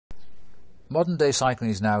Modern day cycling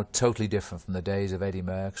is now totally different from the days of Eddy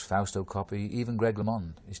Merckx, Fausto Coppi, even Greg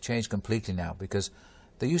LeMond. It's changed completely now because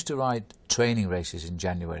they used to ride training races in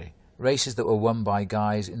January, races that were won by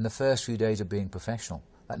guys in the first few days of being professional.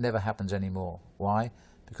 That never happens anymore. Why?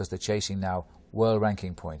 Because they're chasing now world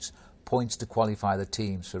ranking points, points to qualify the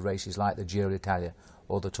teams for races like the Giro d'Italia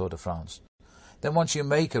or the Tour de France. Then once you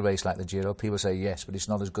make a race like the Giro, people say yes, but it's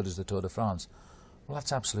not as good as the Tour de France. Well,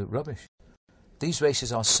 that's absolute rubbish. These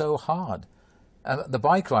races are so hard. The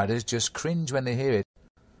bike riders just cringe when they hear it.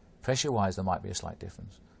 Pressure-wise, there might be a slight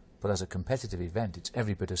difference, but as a competitive event, it's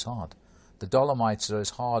every bit as hard. The Dolomites are as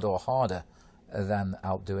hard or harder than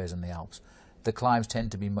Alpe d'Huez and the Alps. The climbs tend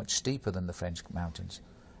to be much steeper than the French mountains.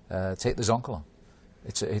 Take the Zoncolan.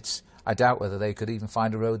 I doubt whether they could even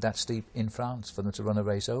find a road that steep in France for them to run a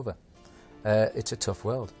race over. It's a tough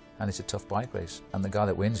world, and it's a tough bike race, and the guy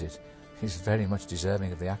that wins it is very much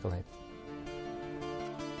deserving of the accolade.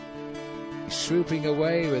 Swooping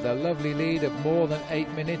away with a lovely lead of more than 8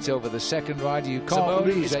 minutes over the second rider. You can't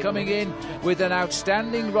believe is coming in with an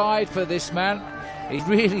outstanding ride for this man. It's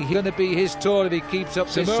really going to be his tour if he keeps up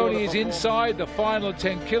this sort of Simoni is inside the final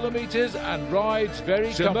 10 kilometres and rides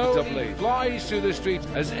very comfortably. Flies through the streets.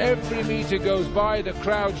 As every metre goes by, the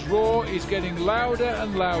crowd's roar is getting louder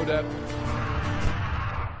and louder.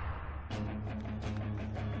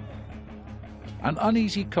 An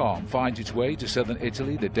uneasy calm finds its way to southern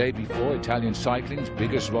Italy the day before Italian cycling's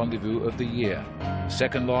biggest rendezvous of the year. The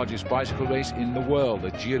second largest bicycle race in the world, the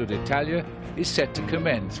Giro d'Italia, is set to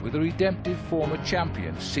commence with a redemptive former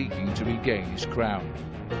champion seeking to regain his crown.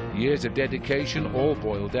 Years of dedication all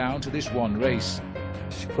boil down to this one race.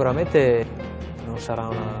 Sicuramente non sarà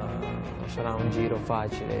un giro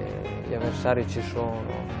facile, gli avversari ci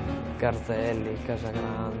sono, Garzelli,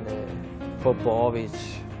 Casagrande, Popovic,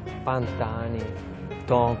 Pantani,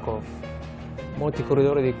 Tonkov. Molti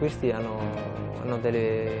corridori di questi hanno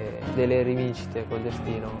delle rivincite col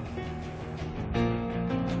destino.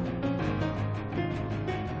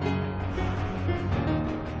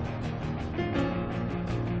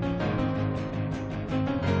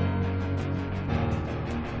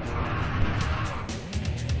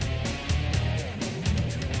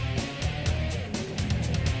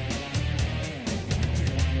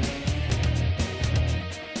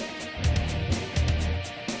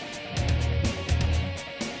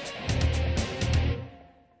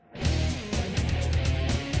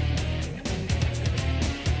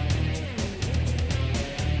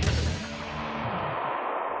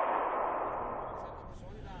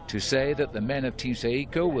 To say that the men of Team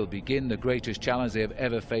Saeco will begin the greatest challenge they have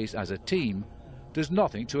ever faced as a team does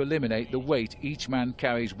nothing to eliminate the weight each man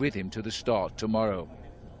carries with him to the start tomorrow.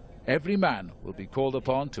 Every man will be called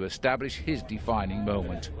upon to establish his defining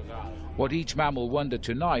moment. What each man will wonder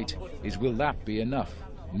tonight is, will that be enough?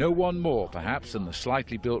 No one more, perhaps, than the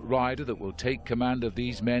slightly built rider that will take command of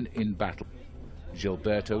these men in battle,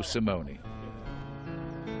 Gilberto Simoni.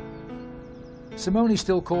 Simoni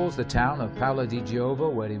still calls the town of Paolo di Giovo,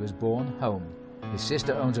 where he was born, home. His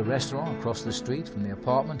sister owns a restaurant across the street from the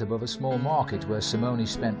apartment above a small market where Simoni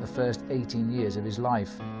spent the first 18 years of his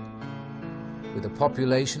life. With a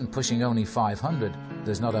population pushing only 500,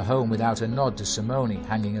 there's not a home without a nod to Simoni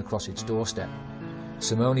hanging across its doorstep.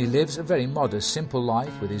 Simoni lives a very modest, simple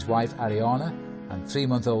life with his wife Ariana and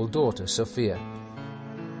 3-month-old daughter Sofia.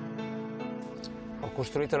 Ho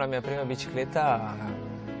costruito la mia prima bicicletta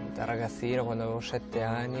da ragazzino, quando avevo 7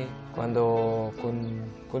 anni, quando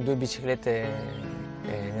con 2 biciclette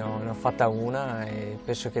ne ho fatta una, e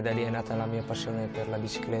penso che da lì è nata la mia passione per la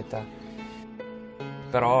bicicletta.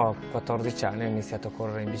 Però a 14 anni ho iniziato a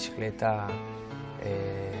correre in bicicletta,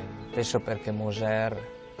 penso perché Moser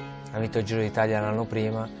ha vinto il Giro d'Italia l'anno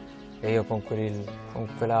prima e io con quello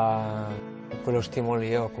stimolo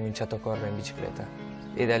lì ho cominciato a correre in bicicletta.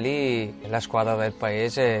 E da lì la squadra del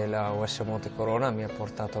paese, la US Monte Corona, mi ha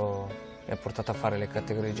portato a fare le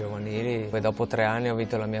categorie giovanili. Poi dopo 3 anni ho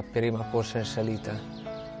vinto la mia prima corsa in salita,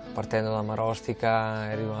 partendo da Marostica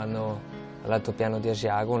e arrivando all'altopiano di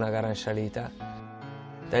Asiago, una gara in salita.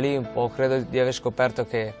 Da lì un po' credo di aver scoperto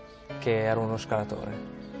che ero uno scalatore.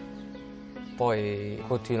 Poi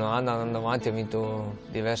continuando, andando avanti, ho vinto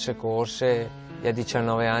diverse corse e a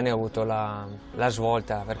 19 anni ho avuto la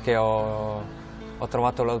svolta, perché ho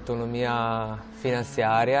trovato l'autonomia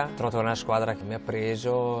finanziaria, ho trovato una squadra che mi ha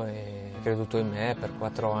preso e ha creduto in me. Per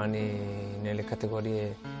 4 anni nelle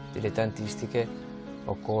categorie dilettantistiche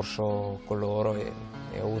ho corso con loro e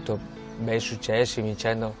ho avuto bei successi,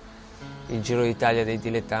 vincendo il Giro d'Italia dei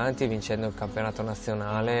dilettanti, vincendo il campionato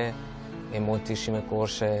nazionale e moltissime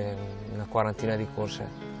corse, una quarantina di corse.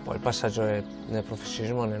 Poi il passaggio nel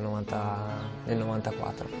professionismo nel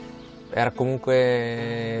 94. Era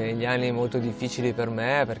comunque gli anni molto difficili per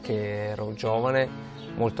me perché ero giovane,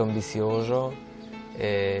 molto ambizioso,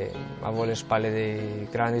 e avevo alle spalle dei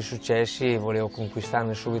grandi successi e volevo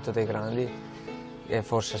conquistarne subito dei grandi, e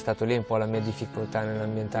forse è stato lì un po' la mia difficoltà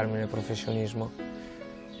nell'ambientarmi nel professionismo.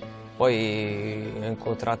 Poi ho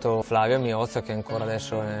incontrato Flavio Miozzo, che ancora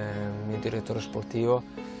adesso è il mio direttore sportivo,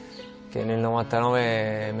 che nel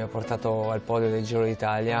 99 mi ha portato al podio del Giro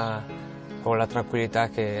d'Italia con la tranquillità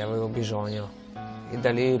che avevo bisogno, e da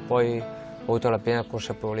lì poi ho avuto la piena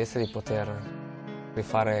consapevolezza di poter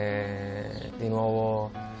rifare di nuovo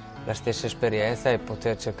la stessa esperienza e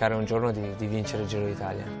poter cercare un giorno di vincere il Giro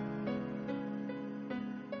d'Italia.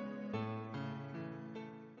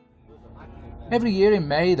 Every year in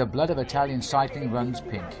May, the blood of Italian cycling runs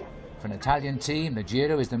pink. For an Italian team, the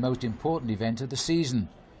Giro is the most important event of the season.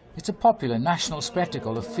 It's a popular national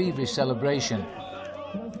spectacle of feverish celebration.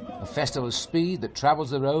 A festival of speed that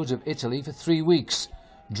travels the roads of Italy for 3 weeks,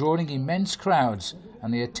 drawing immense crowds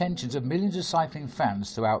and the attentions of millions of cycling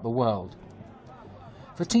fans throughout the world.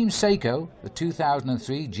 For Team Saeco, the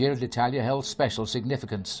 2003 Giro d'Italia held special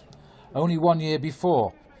significance. Only 1 year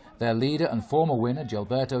before, their leader and former winner,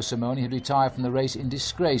 Gilberto Simoni, had retired from the race in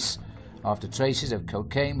disgrace after traces of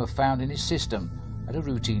cocaine were found in his system at a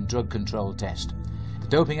routine drug control test.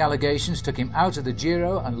 Doping allegations took him out of the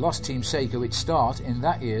Giro and lost Team Saeco its start in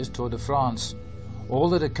that year's Tour de France. All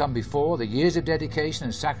that had come before, the years of dedication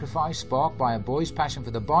and sacrifice sparked by a boy's passion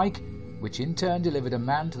for the bike, which in turn delivered a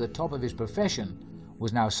man to the top of his profession,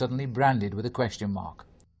 was now suddenly branded with a question mark.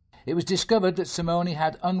 It was discovered that Simoni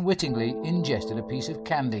had unwittingly ingested a piece of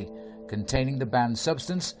candy containing the banned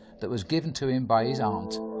substance that was given to him by his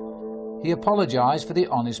aunt. He apologised for the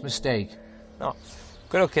honest mistake. No.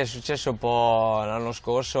 Quello che è successo un po' l'anno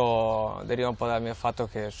scorso deriva un po' dal mio fatto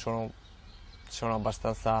che sono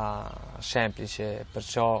abbastanza semplice,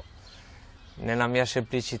 perciò nella mia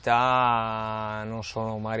semplicità non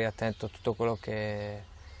sono mai attento a tutto quello che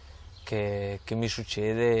mi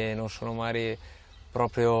succede, e non sono mai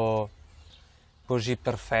proprio così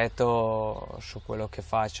perfetto su quello che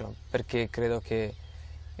faccio, perché credo che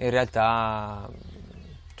in realtà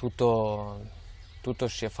tutto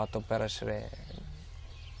sia fatto per essere...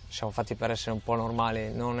 Siamo fatti per essere un po'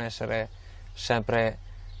 normali, non essere sempre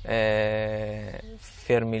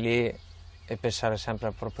fermi lì e pensare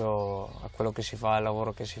sempre proprio a quello che si fa, al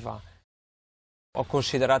lavoro che si fa. Ho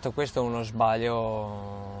considerato questo uno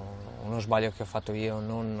sbaglio che ho fatto io,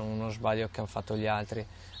 non uno sbaglio che hanno fatto gli altri,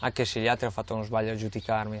 anche se gli altri hanno fatto uno sbaglio a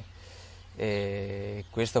giudicarmi. E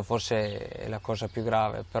questo forse è la cosa più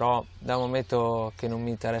grave, però da un momento che non mi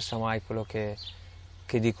interessa mai quello che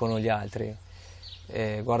dicono gli altri,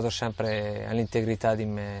 guardo sempre all'integrità di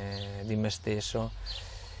me stesso.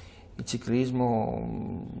 Il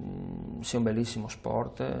ciclismo sia un bellissimo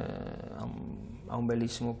sport, ha un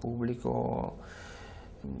bellissimo pubblico,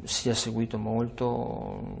 si è seguito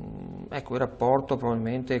molto. Ecco, il rapporto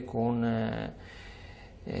probabilmente con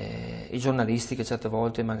i giornalisti, che certe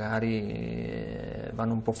volte magari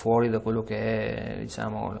vanno un po' fuori da quello che è,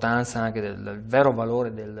 diciamo, l'importanza anche del vero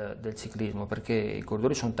valore del ciclismo, perché i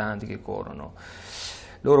corridori sono tanti che corrono.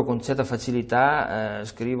 Loro con certa facilità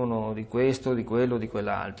scrivono di questo, di quello, di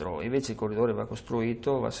quell'altro, invece il corridore va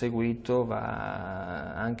costruito, va seguito,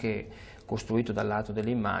 va anche costruito dal lato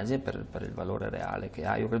dell'immagine per il valore reale che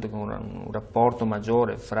ha. Io credo che un rapporto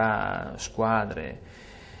maggiore fra squadre,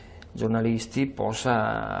 giornalisti,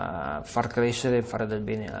 possa far crescere e fare del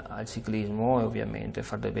bene al ciclismo, e ovviamente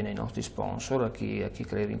fare del bene ai nostri sponsor, a chi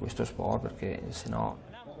crede in questo sport, perché se no...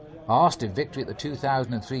 Asked if victory at the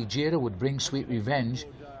 2003 Giro would bring sweet revenge,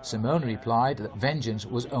 Simone replied that vengeance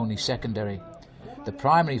was only secondary. The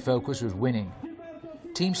primary focus was winning.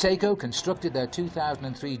 Team Saeco constructed their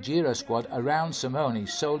 2003 Giro squad around Simone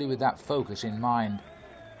solely with that focus in mind.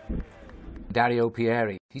 Dario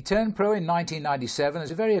Pieri. He turned pro in 1997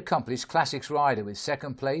 as a very accomplished classics rider with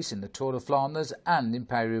second place in the Tour de Flanders and in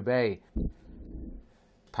Paris-Roubaix.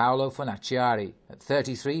 Paolo Fonacciari. At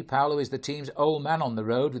 33, Paolo is the team's old man on the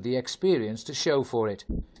road with the experience to show for it.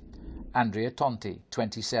 Andrea Tonti,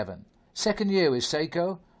 27. Second year with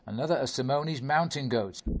Saeco, another of Simone's mountain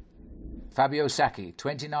goats. Fabio Sacchi,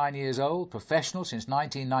 29 years old, professional since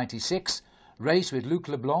 1996, raced with Luc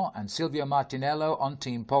Leblanc and Silvio Martinello on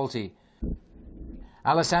Team Polti.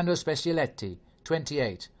 Alessandro Specialetti,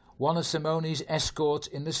 28, one of Simone's escorts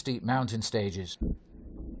in the steep mountain stages.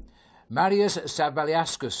 Marius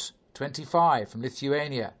Sabaliauskas, 25, from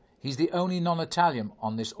Lithuania. He's the only non-Italian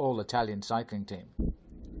on this all-Italian cycling team.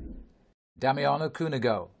 Damiano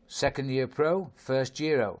Cunego, second-year pro, first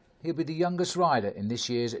Giro. He'll be the youngest rider in this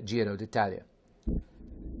year's Giro d'Italia.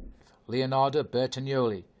 Leonardo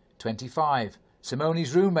Bertagnoli, 25,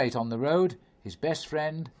 Simone's roommate on the road, his best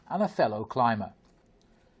friend and a fellow climber.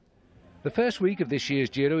 The first week of this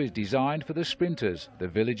year's Giro is designed for the sprinters, the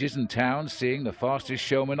villages and towns seeing the fastest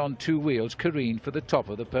showman on two wheels careen for the top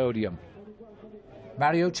of the podium.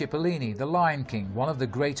 Mario Cipollini, the Lion King, one of the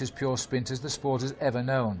greatest pure sprinters the sport has ever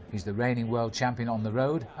known. He's the reigning world champion on the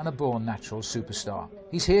road and a born natural superstar.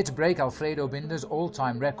 He's here to break Alfredo Binda's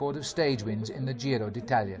all-time record of stage wins in the Giro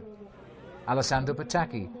d'Italia. Alessandro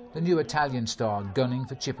Petacchi, the new Italian star gunning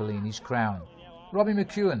for Cipollini's crown. Robbie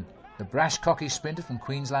McEwen, the brash, cocky sprinter from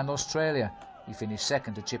Queensland, Australia. He finished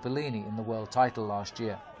second to Cipollini in the world title last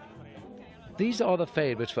year. These are the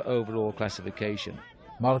favourites for overall classification.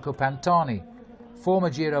 Marco Pantani, former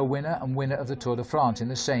Giro winner and winner of the Tour de France in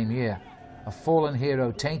the same year. A fallen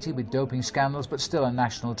hero tainted with doping scandals but still a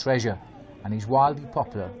national treasure, and he's wildly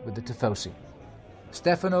popular with the Tifosi.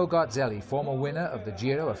 Stefano Garzelli, former winner of the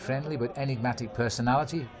Giro, a friendly but enigmatic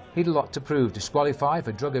personality. He'd a lot to prove. Disqualified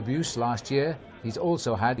for drug abuse last year, he's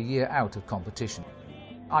also had a year out of competition.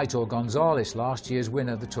 Aitor Gonzalez, last year's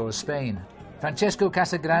winner of the Tour of Spain. Francesco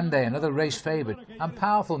Casagrande, another race favourite, and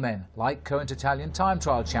powerful men like current Italian time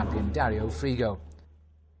trial champion Dario Frigo.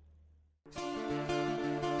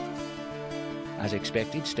 As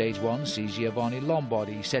expected, Stage 1 sees Giovanni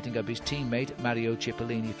Lombardi setting up his teammate Mario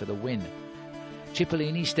Cipollini for the win.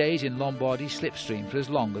 Cipollini stays in Lombardi's slipstream for as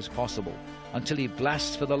long as possible, until he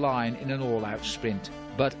blasts for the line in an all-out sprint.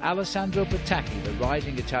 But Alessandro Petacchi, the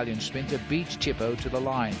rising Italian sprinter, beats Cippo to the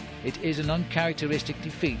line. It is an uncharacteristic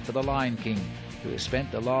defeat for the Lion King, who has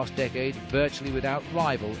spent the last decade virtually without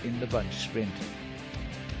rival in the bunch sprint.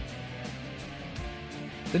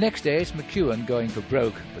 The next day it's McEwen going for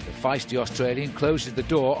broke, but the feisty Australian closes the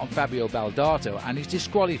door on Fabio Baldato and is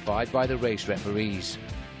disqualified by the race referees.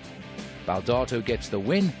 Baldato gets the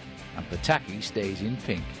win and Petacchi stays in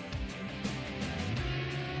pink.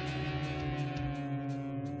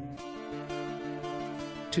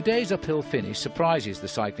 Today's uphill finish surprises the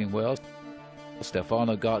cycling world.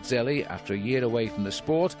 Stefano Garzelli, after a year away from the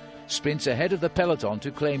sport, sprints ahead of the peloton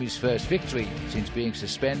to claim his first victory since being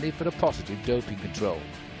suspended for a positive doping control.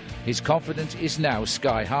 His confidence is now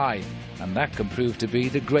sky high, and that can prove to be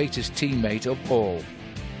the greatest teammate of all.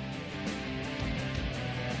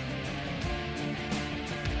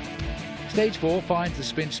 Stage 4 finds the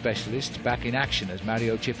sprint specialists back in action as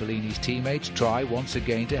Mario Cipollini's teammates try once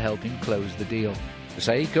again to help him close the deal. The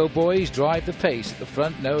Saeco boys drive the pace at the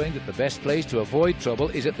front, knowing that the best place to avoid trouble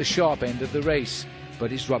is at the sharp end of the race.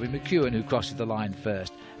 But it's Robbie McEwen who crosses the line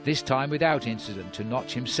first, this time without incident, to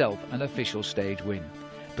notch himself an official stage win.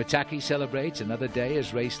 Petacchi celebrates another day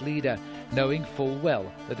as race leader, knowing full well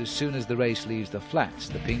that as soon as the race leaves the flats,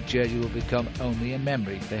 the pink jersey will become only a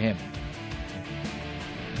memory for him.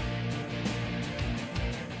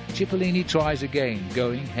 Cipollini tries again,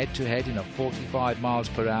 going head-to-head in a 45 miles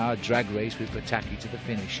per hour drag race with Petacchi to the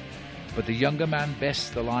finish. But the younger man bests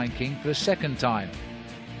the Lion King for a second time,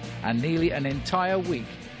 and nearly an entire week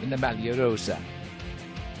in the Maglia Rosa.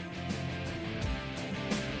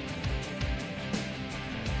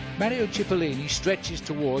 Mario Cipollini stretches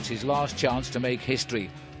towards his last chance to make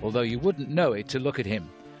history, although you wouldn't know it to look at him.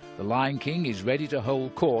 The Lion King is ready to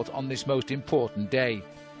hold court on this most important day.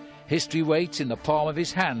 History waits in the palm of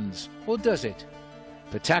his hands, or does it?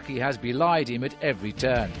 Petacchi has belied him at every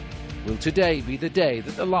turn. Will today be the day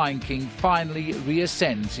that the Lion King finally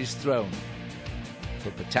reascends his throne?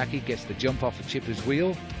 But Petacchi gets the jump off of Cippo's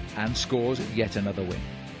wheel and scores yet another win.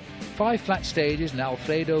 5 flat stages and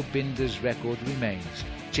Alfredo Binda's record remains.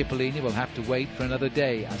 Cipollini will have to wait for another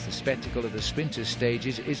day as the spectacle of the sprinters'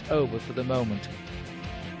 stages is over for the moment.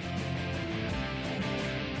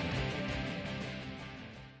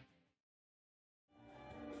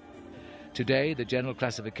 Today, the general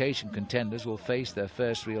classification contenders will face their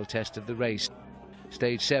first real test of the race.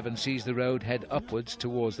 Stage 7 sees the road head upwards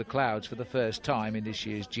towards the clouds for the first time in this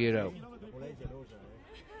year's Giro.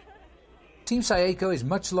 Team Saeco is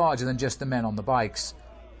much larger than just the men on the bikes.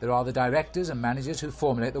 There are the directors and managers who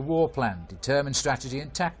formulate the war plan, determine strategy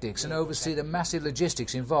and tactics, and oversee the massive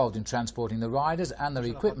logistics involved in transporting the riders and their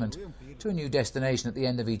equipment to a new destination at the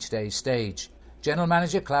end of each day's stage. General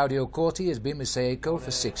Manager Claudio Corti has been with Saeco for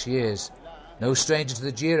 6 years. No stranger to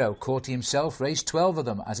the Giro, Corti himself raced 12 of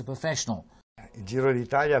them as a professional. Il Giro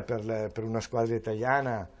d'Italia per una squadra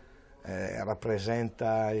italiana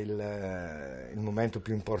rappresenta il momento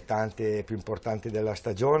più importante della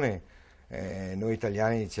stagione. Noi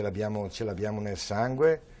italiani ce l'abbiamo nel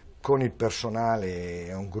sangue. Con il personale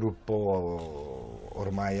è un gruppo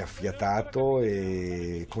ormai affiatato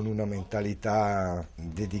e con una mentalità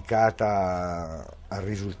dedicata al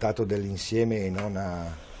risultato dell'insieme e non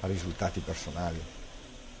a risultati personali.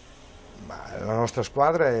 La nostra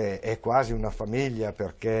squadra è quasi una famiglia,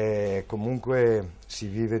 perché comunque si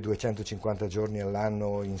vive 250 giorni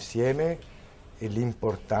all'anno insieme e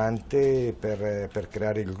l'importante per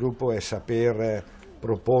creare il gruppo è saper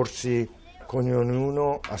proporsi con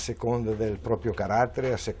ognuno a seconda del proprio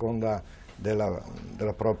carattere, a seconda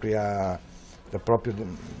del proprio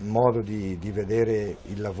modo di vedere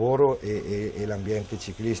il lavoro e l'ambiente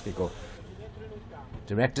ciclistico.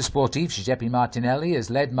 Director Sportif Giuseppe Martinelli has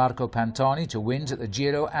led Marco Pantani to wins at the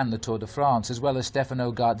Giro and the Tour de France, as well as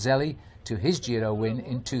Stefano Garzelli to his Giro win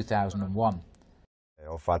in 2001.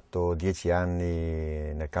 Ho fatto 10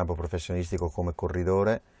 anni nel campo professionistico come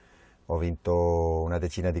corridore, ho vinto una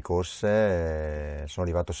decina di corse, sono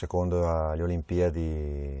arrivato secondo alle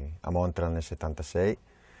Olimpiadi a Montreal nel 76,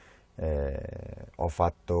 ho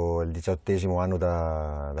fatto il 18° anno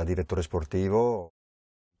da direttore sportivo.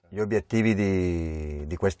 Gli obiettivi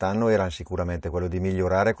di quest'anno erano sicuramente quello di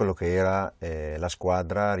migliorare quello che era la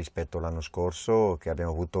squadra rispetto all'anno scorso, che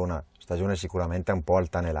abbiamo avuto una stagione sicuramente un po'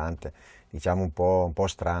 altalenante, diciamo un po'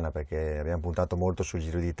 strana, perché abbiamo puntato molto sul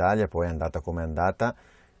Giro d'Italia, poi è andata come è andata,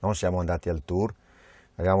 non siamo andati al Tour,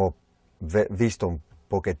 abbiamo visto un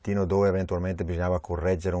pochettino dove eventualmente bisognava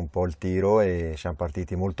correggere un po' il tiro e siamo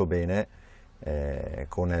partiti molto bene.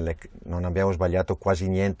 Non abbiamo sbagliato quasi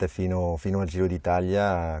niente fino al Giro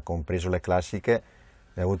d'Italia, compreso le classiche.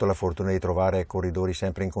 Abbiamo avuto la fortuna di trovare corridori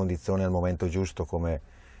sempre in condizione al momento giusto, come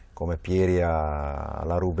Pieri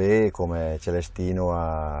alla Roubaix, come Celestino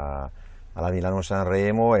alla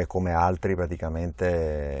Milano-Sanremo e come altri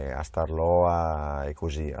praticamente a Starloa e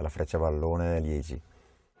così, alla Frecciavallone e Liegi.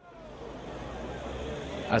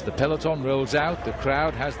 As the peloton rolls out, the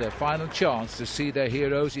crowd has their final chance to see their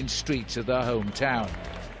heroes in streets of their hometown.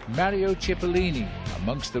 Mario Cipollini,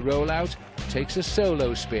 amongst the rollout, takes a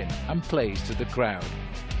solo spin and plays to the crowd.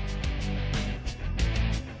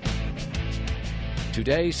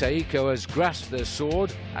 Today, Saeco has grasped their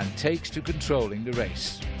sword and takes to controlling the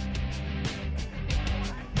race.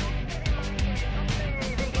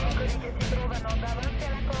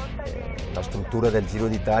 La struttura del Giro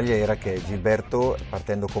d'Italia era che Gilberto,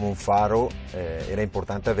 partendo come un faro, era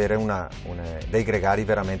importante avere dei gregari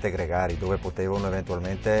veramente gregari, dove potevano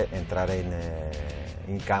eventualmente entrare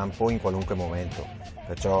in campo in qualunque momento.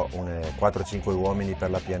 Perciò 4-5 uomini per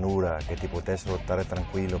la pianura che ti potessero lottare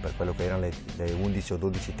tranquillo per quello che erano le 11 o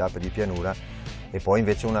 12 tappe di pianura, e poi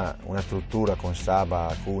invece una struttura con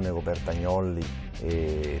Saba, Cunego, Bertagnolli,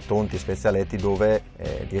 e Tonti e Spezialetti, dove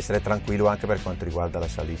di essere tranquillo anche per quanto riguarda la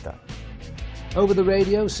salita. Over the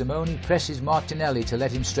radio, Simoni presses Martinelli to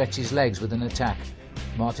let him stretch his legs with an attack.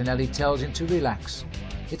 Martinelli tells him to relax.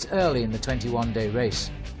 It's early in the 21-day race.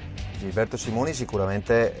 Gilberto Simoni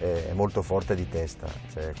sicuramente è molto forte di testa,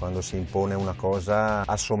 cioè, quando si impone una cosa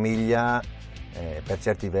assomiglia per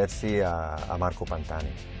certi versi a Marco Pantani.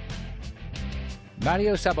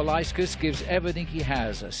 Mario Sabalauskas gives everything he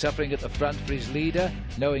has, suffering at the front for his leader,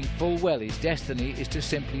 knowing full well his destiny is to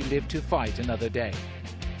simply live to fight another day.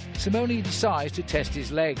 Simoni decides to test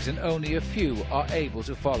his legs, and only a few are able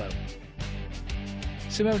to follow.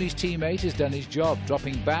 Simoni's teammate has done his job,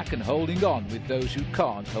 dropping back and holding on with those who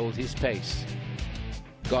can't hold his pace.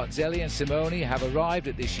 Garzelli and Simoni have arrived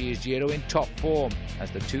at this year's Giro in top form.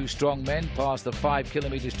 As the two strong men pass the 5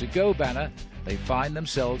 kilometres to go banner, they find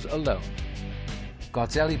themselves alone.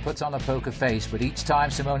 Garzelli puts on a poker face, but each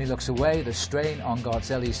time Simoni looks away, the strain on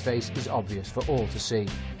Garzelli's face is obvious for all to see.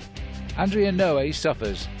 Andrea Noe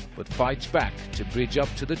suffers, but fights back to bridge up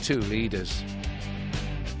to the two leaders.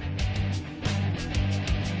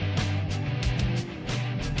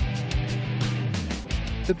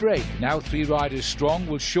 The break, now 3 riders strong,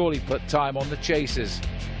 will surely put time on the chasers.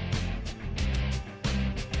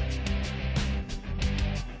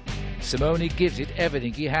 Simoni gives it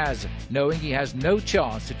everything he has, knowing he has no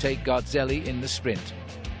chance to take Garzelli in the sprint.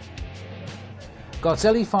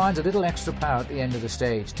 Garzelli finds a little extra power at the end of the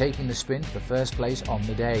stage, taking the sprint for first place on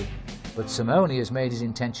the day. But Simoni has made his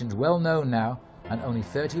intentions well known now, and only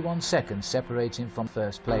 31 seconds separates him from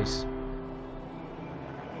first place.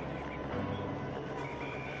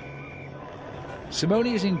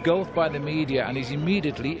 Simoni is engulfed by the media and is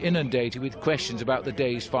immediately inundated with questions about the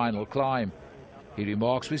day's final climb. He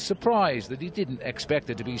remarks with surprise that he didn't expect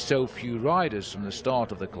there to be so few riders from the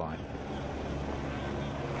start of the climb.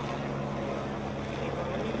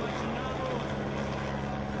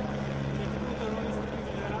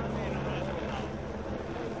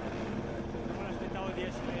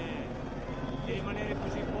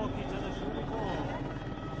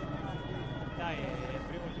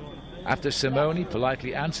 After Simoni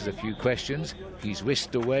politely answers a few questions, he's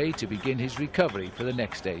whisked away to begin his recovery for the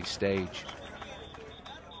next day's stage.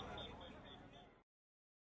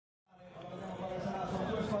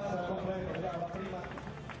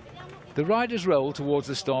 The riders roll towards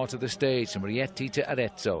the start of the stage from Rieti to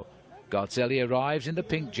Arezzo. Garzelli arrives in the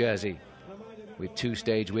pink jersey. With 2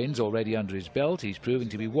 stage wins already under his belt, he's proving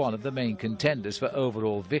to be one of the main contenders for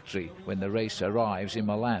overall victory when the race arrives in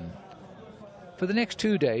Milan. For the next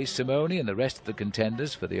 2 days, Simone and the rest of the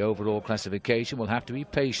contenders for the overall classification will have to be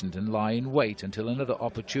patient and lie in wait until another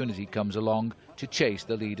opportunity comes along to chase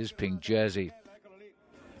the leader's pink jersey.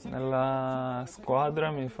 Nella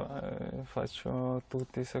squadra faccio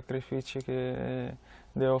tutti I sacrifici che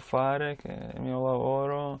devo fare, che è il mio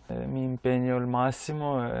lavoro, mi impegno al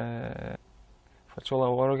massimo e faccio un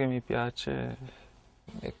lavoro che mi piace.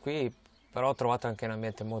 E qui però ho trovato anche un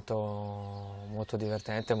ambiente molto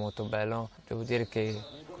divertente, molto bello. Devo dire che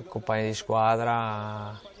con i compagni di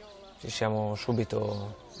squadra ci siamo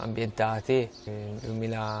subito ambientati. Il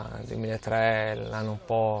 2003 l'anno un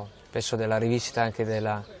po', penso, della rivincita anche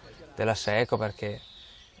della Saeco, perché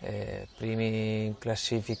primi in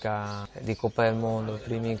classifica di Coppa del Mondo,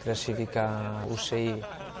 primi in classifica UCI,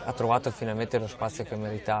 ha trovato finalmente lo spazio che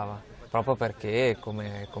meritava, proprio perché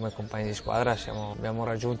come compagni di squadra abbiamo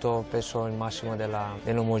raggiunto, penso, il massimo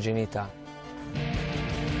dell'omogeneità.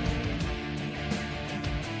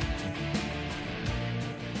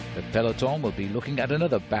 The peloton will be looking at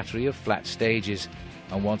another battery of flat stages,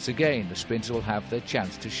 and once again the sprinters will have their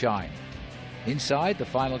chance to shine. Inside the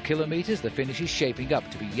final kilometres, the finish is shaping up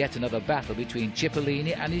to be yet another battle between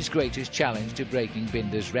Cipollini and his greatest challenge to breaking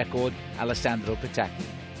Binder's record, Alessandro Petacchi.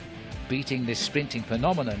 Beating this sprinting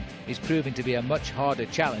phenomenon is proving to be a much harder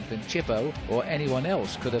challenge than Cippo or anyone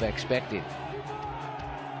else could have expected.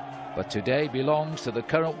 But today belongs to the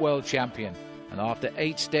current world champion, and after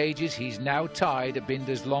 8 stages he's now tied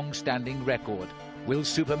Binder's long-standing record. Will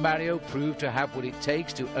Super Mario prove to have what it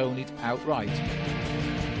takes to own it outright?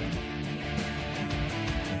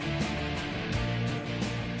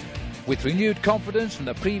 With renewed confidence from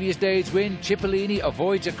the previous day's win, Cipollini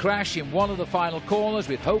avoids a crash in one of the final corners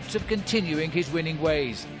with hopes of continuing his winning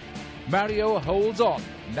ways. Mario holds on,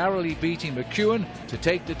 narrowly beating McEwen to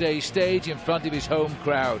take the day's stage in front of his home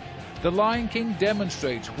crowd. The Lion King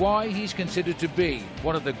demonstrates why he's considered to be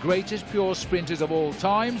one of the greatest pure sprinters of all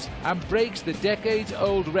times and breaks the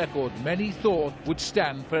decades-old record many thought would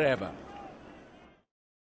stand forever.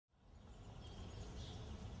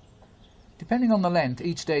 Depending on the length,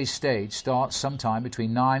 each day's stage starts sometime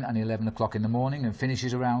between 9 and 11 o'clock in the morning and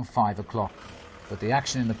finishes around 5 o'clock. But the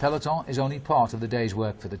action in the peloton is only part of the day's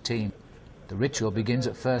work for the team. The ritual begins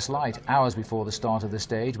at first light, hours before the start of the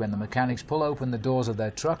stage, when the mechanics pull open the doors of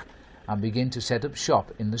their truck and begin to set up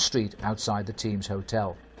shop in the street outside the team's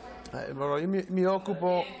hotel. Io mi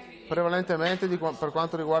occupo prevalentemente per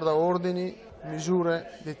quanto riguarda ordini,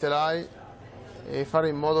 misure dei telai e fare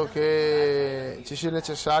in modo che ci sia il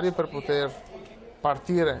necessario per poter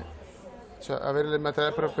partire, cioè avere il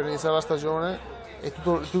materiale per iniziare la stagione e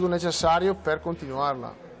tutto il necessario per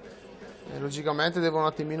continuarla. E logicamente devo un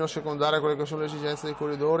attimino secondare quelle che sono le esigenze dei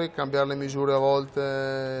corridori, cambiare le misure a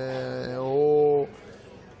volte o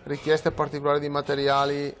richieste particolari di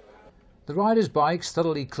materiali. The riders' bikes,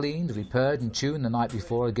 thoroughly cleaned, repaired and tuned the night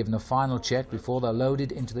before, are given a final check before they're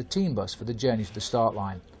loaded into the team bus for the journey to the start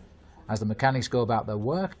line. As the mechanics go about their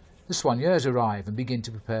work, the soigneurs arrive and begin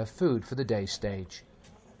to prepare food for the day's stage.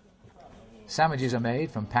 Sandwiches are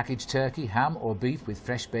made from packaged turkey, ham or beef with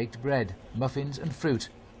fresh baked bread, muffins and fruit,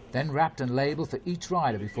 then wrapped and labelled for each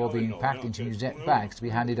rider before being packed into musette bags to be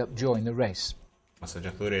handed up during the race. Il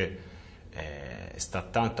massaggiatore sta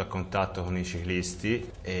tanto a contatto con I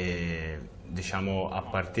ciclisti e, diciamo, a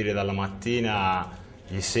partire dalla mattina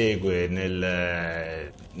gli segue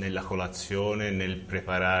nella colazione, nel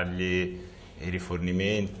preparargli i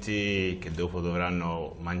rifornimenti che dopo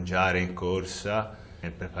dovranno mangiare in corsa,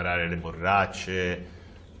 nel preparare le borracce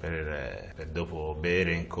per dopo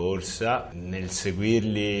bere in corsa, nel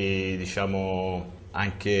seguirli, diciamo,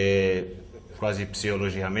 anche quasi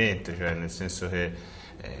psicologicamente, cioè nel senso che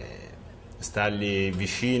stargli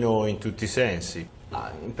vicino in tutti i sensi.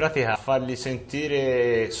 In pratica farli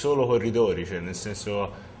sentire solo corridori, cioè nel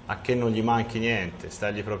senso a che non gli manchi niente,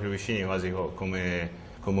 stargli proprio vicini quasi come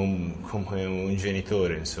un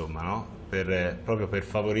genitore, insomma, no? Proprio per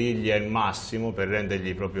favorirgli al massimo, per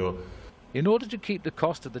rendergli proprio... In order to keep the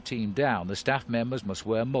cost of the team down, the staff members must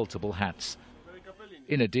wear multiple hats.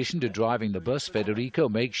 In addition to driving the bus, Federico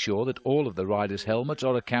makes sure that all of the riders' helmets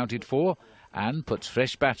are accounted for and puts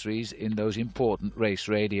fresh batteries in those important race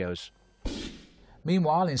radios.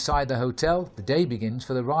 Meanwhile, inside the hotel, the day begins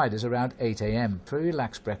for the riders around 8 a.m. for a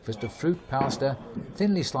relaxed breakfast of fruit, pasta,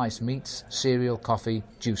 thinly sliced meats, cereal, coffee,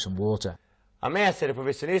 juice and water. A me essere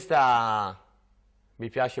professionista mi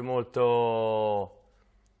piace molto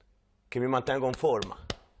che mi mantengo in forma,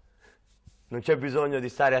 non c'è bisogno di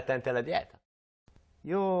stare attenti alla dieta.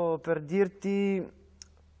 Io, per dirti,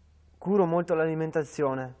 curo molto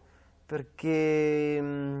l'alimentazione perché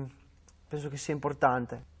penso che sia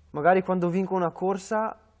importante. Magari quando vinco una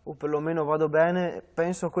corsa, o perlomeno vado bene,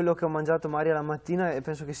 penso a quello che ho mangiato magari la mattina e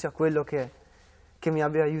penso che sia quello che mi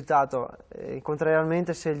abbia aiutato. E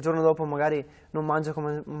contrariamente, se il giorno dopo magari non mangio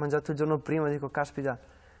come ho mangiato il giorno prima, dico caspita,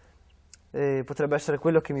 potrebbe essere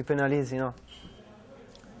quello che mi penalizzi, no?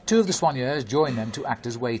 Two of the soigneurs join them to act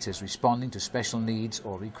as waiters, responding to special needs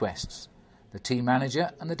or requests. The team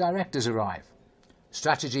manager and the directors arrive.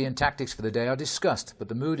 Strategy and tactics for the day are discussed, but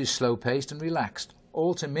the mood is slow-paced and relaxed,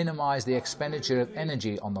 all to minimise the expenditure of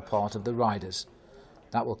energy on the part of the riders.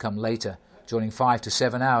 That will come later, during 5 to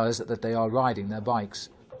 7 hours that they are riding their bikes.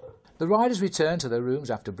 The riders return to their rooms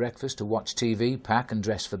after breakfast to watch TV, pack and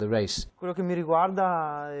dress for the race. Quello che mi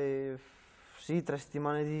riguarda, sì, 3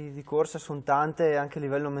 settimane di corsa sono tante, e anche a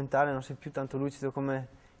livello mentale non sei più tanto lucido come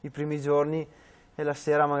i primi giorni, e la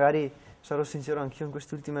sera magari, sarò sincero, anch'io in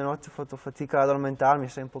queste ultime notti ho fatto fatica ad addormentarmi,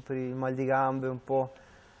 sai, un po' per il mal di gambe, un po'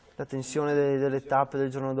 la tensione delle tappe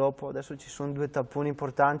del giorno dopo. Adesso ci sono 2 tapponi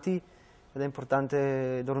importanti ed è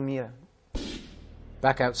importante dormire.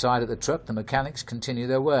 Back outside at the truck, the mechanics continue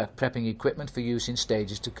their work, prepping equipment for use in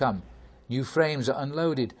stages to come. New frames are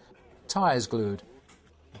unloaded, tyres glued,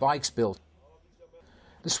 bikes built.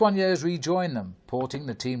 The soigneurs rejoin them, porting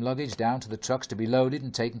the team luggage down to the trucks to be loaded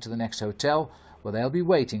and taken to the next hotel, where they'll be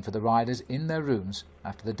waiting for the riders in their rooms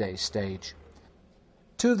after the day's stage.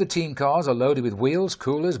 2 of the team cars are loaded with wheels,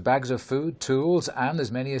 coolers, bags of food, tools and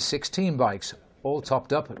as many as 6 team bikes, all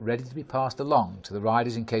topped up, ready to be passed along to the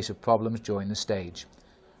riders in case of problems during the stage.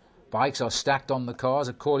 Bikes are stacked on the cars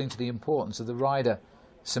according to the importance of the rider.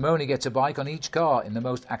 Simone gets a bike on each car in the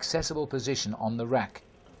most accessible position on the rack.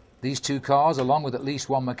 These 2 cars, along with at least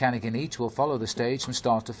 1 mechanic in each, will follow the stage from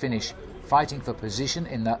start to finish, fighting for position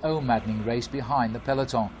in their own maddening race behind the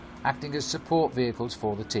peloton, acting as support vehicles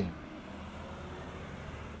for the team.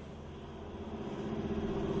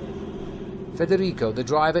 Federico, the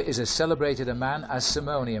driver, is as celebrated a man as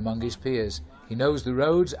Simone among his peers. He knows the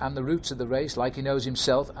roads and the routes of the race like he knows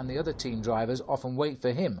himself, and the other team drivers often wait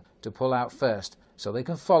for him to pull out first, so they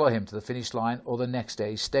can follow him to the finish line or the next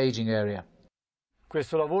day's staging area.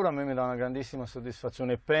 Questo lavoro a me mi dà una grandissima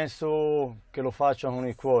soddisfazione e penso che lo faccia con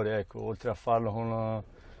il cuore, ecco, oltre a farlo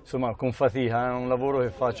con fatica. È un lavoro che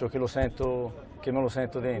faccio che me lo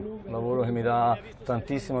sento dentro, un lavoro che mi dà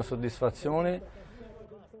tantissima soddisfazione.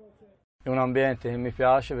 È un ambiente che mi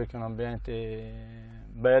piace perché è un ambiente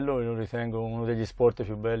bello e lo ritengo uno degli sport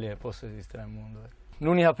più belli che possa esistere al mondo.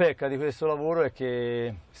 L'unica pecca di questo lavoro è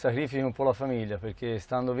che sacrifichi un po' la famiglia, perché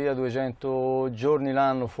stando via 200 giorni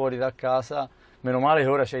l'anno fuori da casa, meno male che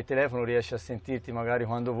ora c'è il telefono, riesci a sentirti magari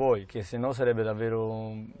quando vuoi, che se no sarebbe davvero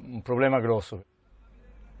un problema grosso.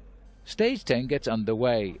 Stage 10 gets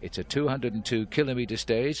underway. It's a 202-kilometre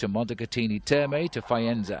stage from Montecatini Terme to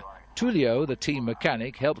Faenza. Tullio, the team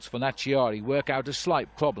mechanic, helps Fonacciari work out a slight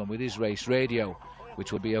problem with his race radio,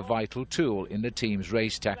 which will be a vital tool in the team's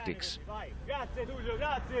race tactics.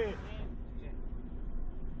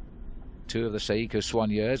 Two of the Saeco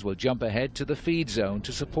soigneurs will jump ahead to the feed zone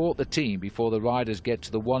to support the team before the riders get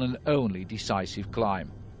to the one and only decisive climb.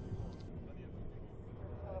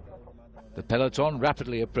 The peloton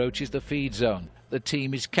rapidly approaches the feed zone. The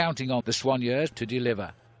team is counting on the soigneurs to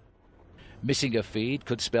deliver. Missing a feed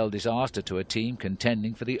could spell disaster to a team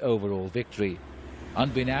contending for the overall victory.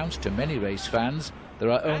 Unbeknownst to many race fans, there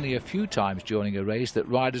are only a few times during a race that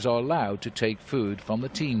riders are allowed to take food from the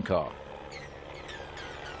team car.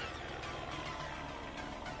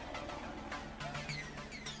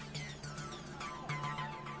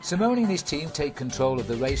 Simone and his team take control of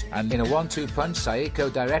the race, and in a 1-2 punch,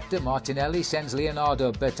 Saeco director Martinelli sends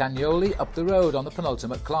Leonardo Bertagnoli up the road on the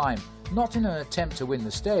penultimate climb, not in an attempt to win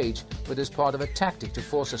the stage, but as part of a tactic to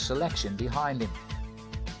force a selection behind him.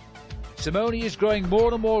 Simone is growing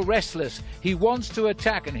more and more restless. He wants to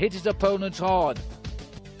attack and hit his opponents hard.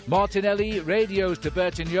 Martinelli radios to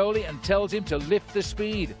Bertagnoli and tells him to lift the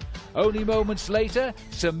speed. Only moments later,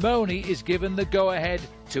 Simone is given the go-ahead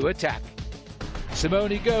to attack.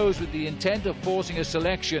 Simone goes with the intent of forcing a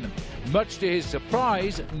selection. Much to his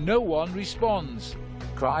surprise, no one responds.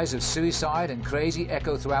 Cries of suicide and crazy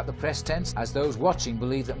echo throughout the press tents as those watching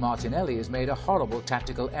believe that Martinelli has made a horrible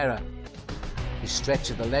tactical error. His stretch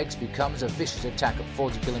of the legs becomes a vicious attack at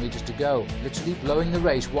 40 kilometres to go, literally blowing the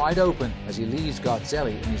race wide open as he leaves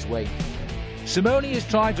Garzelli in his wake. Simone is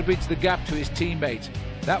trying to bridge the gap to his teammate.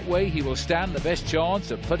 That way he will stand the best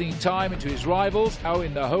chance of putting time into his rivals,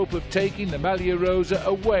 in the hope of taking the Maglia Rosa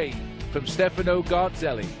away from Stefano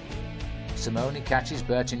Garzelli. Simone catches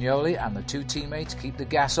Bertagnoli and the two teammates keep the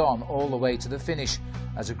gas on all the way to the finish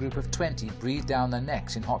as a group of 20 breathe down their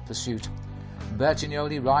necks in hot pursuit.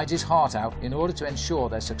 Bertagnoli rides his heart out in order to ensure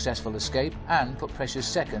their successful escape and put precious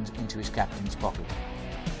seconds into his captain's pocket.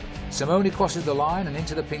 Simone crosses the line and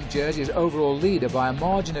into the pink jersey as overall leader by a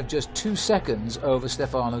margin of just 2 seconds over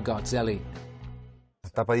Stefano Garzelli.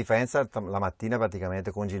 Tappa di Faenza, la mattina praticamente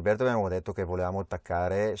con Gilberto abbiamo detto che volevamo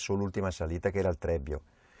attaccare sull'ultima salita che era il Trebbio.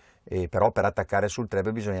 Però per attaccare sul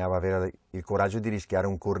Trebbio bisognava avere il coraggio di rischiare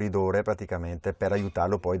un corridore praticamente per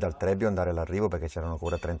aiutarlo poi dal Trebbio ad andare all'arrivo, perché c'erano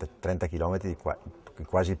ancora 30 km di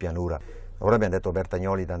quasi pianura. Allora abbiamo detto a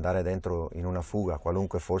Bertagnoli di andare dentro in una fuga,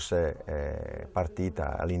 qualunque fosse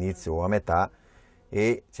partita all'inizio o a metà,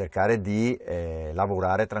 e cercare di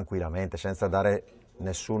lavorare tranquillamente senza dare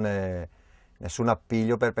nessun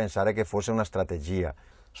appiglio per pensare che fosse una strategia.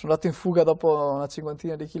 Sono andato in fuga dopo una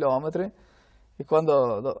cinquantina di chilometri e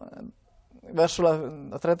quando verso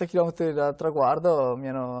a 30 km dal traguardo mi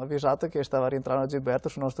hanno avvisato che stava rientrando Gilberto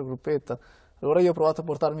sul nostro gruppetto. Allora io ho provato a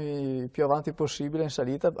portarmi più avanti possibile in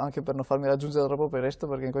salita, anche per non farmi raggiungere troppo presto,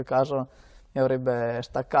 perché in quel caso mi avrebbe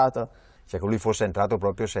staccato. Cioè che lui fosse entrato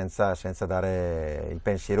proprio senza dare il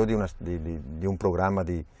pensiero di un programma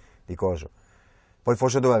di coso. Poi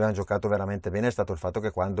forse dove abbiamo giocato veramente bene è stato il fatto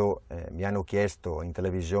che quando mi hanno chiesto in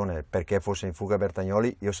televisione perché fosse in fuga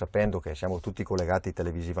Bertagnoli, io sapendo che siamo tutti collegati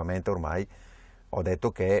televisivamente ormai, ho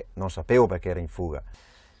detto che non sapevo perché era in fuga.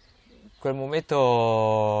 In quel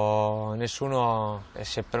momento nessuno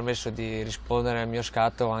si è permesso di rispondere al mio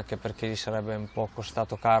scatto, anche perché gli sarebbe un po'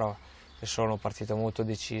 costato caro, e sono partito molto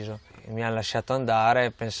deciso. Mi hanno lasciato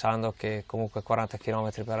andare pensando che comunque 40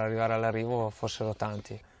 km per arrivare all'arrivo fossero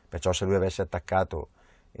tanti. Perciò se lui avesse attaccato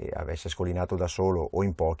e avesse scolinato da solo o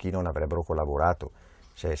in pochi non avrebbero collaborato,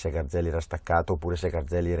 se Garzelli era staccato oppure se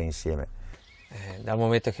Garzelli era insieme. Dal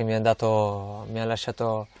momento che mi hanno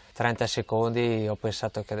lasciato 30 secondi ho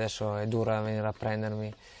pensato che adesso è dura venire a prendermi.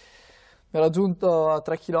 Mi ero raggiunto a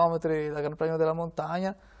 3 km dal Gran Premio della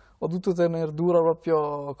Montagna, ho dovuto tenere duro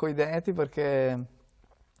proprio coi denti perché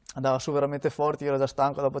andava su veramente forte, io ero già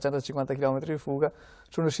stanco dopo 150 km di fuga,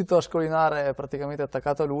 sono riuscito a scolinare praticamente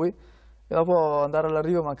attaccato a lui e dopo andare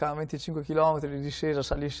all'arrivo mancavano 25 km di discesa,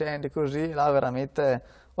 saliscendi così, e là veramente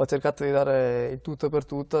ho cercato di dare il tutto per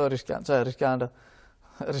tutto, rischiando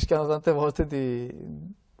tante volte di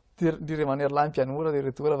rimanere là in pianura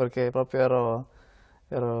addirittura, perché proprio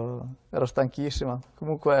ero stanchissima.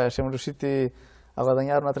 Comunque siamo riusciti a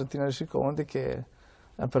guadagnare una trentina di secondi che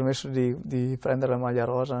ha permesso di prendere la maglia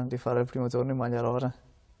rosa, di fare il primo giorno in maglia rosa.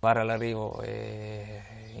 Arrivare all'arrivo e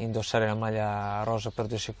indossare la maglia rosa per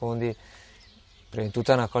 2 secondi, prima di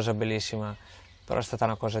tutto è una cosa bellissima, però è stata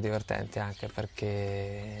una cosa divertente anche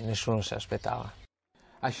perché nessuno se l'aspettava.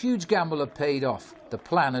 A huge gamble had paid off, the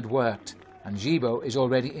plan had worked, and Giro is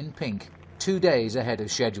already in pink, 2 days ahead of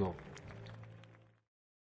schedule.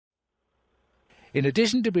 In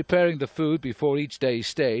addition to preparing the food before each day's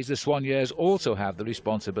stage, the soigneurs also have the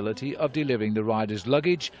responsibility of delivering the riders'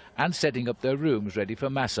 luggage and setting up their rooms ready for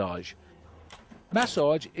massage.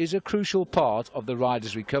 Massage is a crucial part of the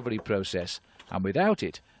riders' recovery process, and without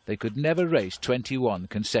it, they could never race 21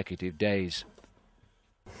 consecutive days.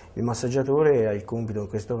 Il massaggiatore ha il compito in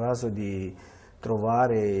questo caso di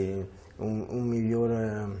trovare un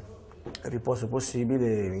miglior riposo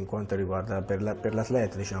possibile in quanto riguarda per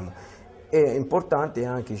l'atleta, diciamo. È importante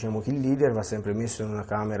anche, diciamo, che il leader va sempre messo in una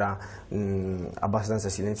camera abbastanza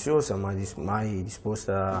silenziosa, mai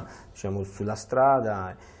disposta, diciamo, sulla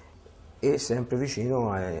strada, e sempre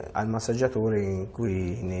vicino al massaggiatore in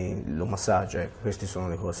cui lo massaggia. Ecco, queste sono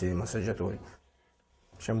le cose dei massaggiatori.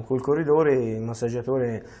 Diciamo, col corridore il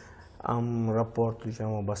massaggiatore ha un rapporto,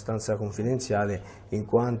 diciamo, abbastanza confidenziale, in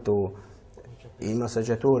quanto il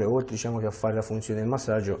massaggiatore, oltre, diciamo, che a fare la funzione del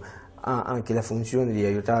massaggio, ha anche la funzione di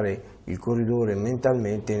aiutare il corridore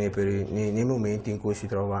mentalmente nei momenti in cui si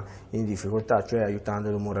trova in difficoltà, cioè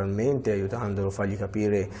aiutandolo moralmente, aiutandolo a fargli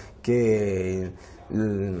capire che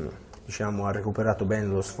diciamo, ha recuperato bene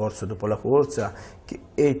lo sforzo dopo la corsa,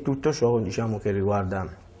 e tutto ciò, diciamo, che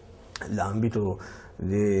riguarda l'ambito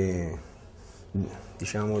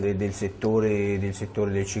diciamo, del settore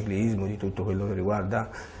del ciclismo, di tutto quello che riguarda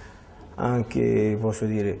anche, posso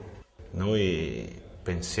dire, noi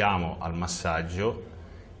pensiamo al massaggio,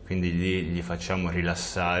 quindi gli facciamo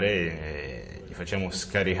rilassare, gli facciamo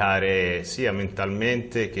scaricare sia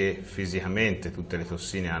mentalmente che fisicamente tutte le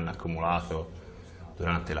tossine che hanno accumulato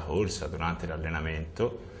durante la corsa, durante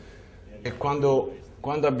l'allenamento, e quando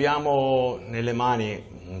abbiamo nelle mani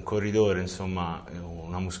un corridore, insomma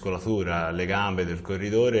una muscolatura, le gambe del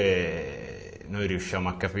corridore, noi riusciamo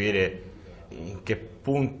a capire a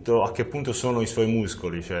che punto sono i suoi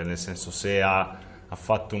muscoli, cioè nel senso se ha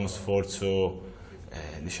fatto uno sforzo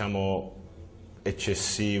diciamo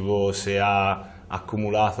eccessivo, se ha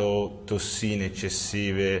accumulato tossine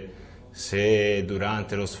eccessive, se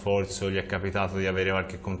durante lo sforzo gli è capitato di avere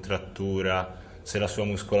qualche contrattura, se la sua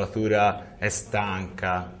muscolatura è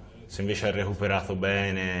stanca, se invece ha recuperato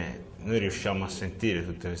bene. Noi riusciamo a sentire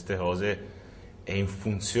tutte queste cose e in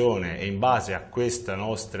funzione e in base a questa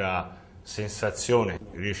nostra sensazione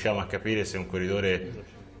riusciamo a capire se un corridore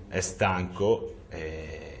è stanco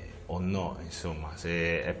o no, insomma,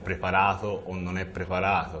 se è preparato o non è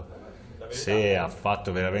preparato, se ha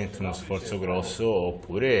fatto veramente uno sforzo grosso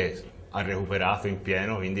oppure ha recuperato in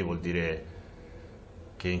pieno, quindi vuol dire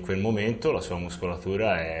che in quel momento la sua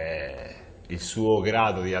muscolatura è, il suo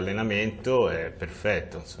grado di allenamento è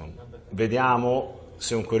perfetto, insomma. Vediamo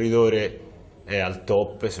se un corridore è al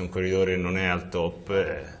top, se un corridore non è al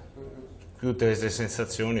top. Tutte queste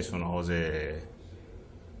sensazioni sono cose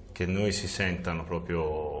che noi si sentono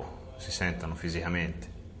fisicamente.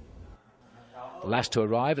 Last to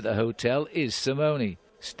arrive at the hotel is Simone,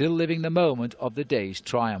 still living the moment of the day's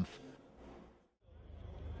triumph.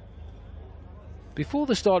 Before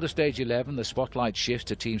the start of stage 11, the spotlight shifts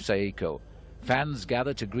to Team Saeco. Fans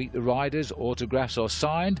gather to greet the riders, autographs are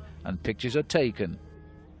signed and pictures are taken.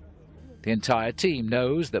 The entire team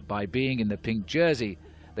knows that by being in the pink jersey,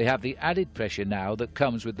 they have the added pressure now that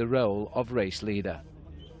comes with the role of race leader.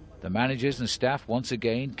 The managers and staff once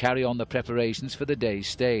again carry on the preparations for the day's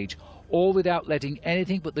stage, all without letting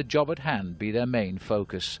anything but the job at hand be their main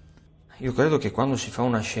focus. Io credo che quando si fa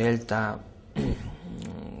una scelta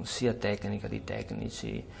sia tecnica di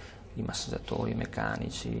tecnici, di massaggiatori,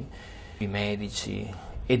 meccanici, di medici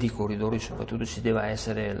e di corridori soprattutto, ci deve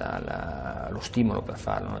essere lo stimolo per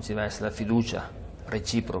farlo, no? Ci deve essere la fiducia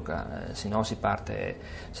reciproca, se no si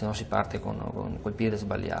parte con quel piede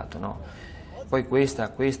sbagliato, no? Poi questa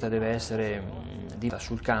deve essere vinta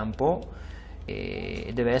sul campo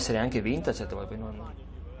e deve essere anche vinta certe volte.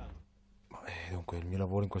 Dunque il mio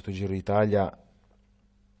lavoro in questo Giro d'Italia,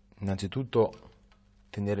 innanzitutto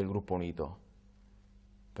tenere il gruppo unito,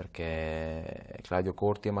 perché Claudio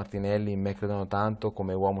Corti e Martinelli in me credono tanto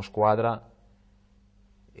come uomo squadra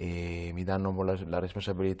e mi danno la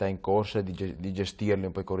responsabilità in corsa di gestirli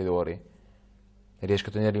un po' i corridori. Riesco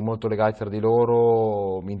a tenerli molto legati tra di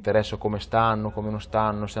loro, mi interessa come stanno, come non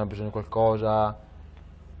stanno, se hanno bisogno di qualcosa,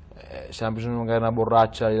 se hanno bisogno magari di una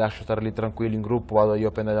borraccia li lascio stare lì tranquilli in gruppo, vado io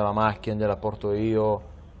a prendere la macchina, gliela porto io.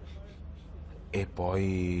 E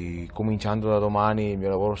poi cominciando da domani il mio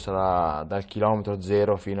lavoro sarà dal chilometro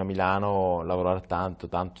zero fino a Milano, lavorare tanto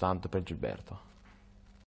per Gilberto.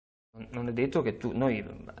 Non è detto che noi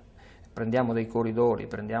prendiamo dei corridori,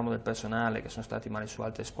 prendiamo del personale che sono stati magari su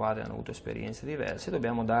altre squadre e hanno avuto esperienze diverse,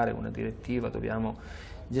 dobbiamo dare una direttiva, dobbiamo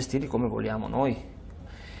gestirli come vogliamo noi,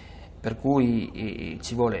 per cui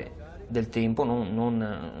ci vuole del tempo,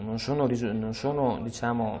 non sono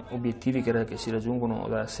diciamo, obiettivi che si raggiungono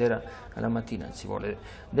dalla sera alla mattina, ci vuole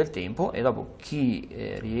del tempo e dopo chi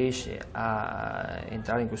riesce a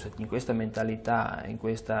entrare in questa mentalità, in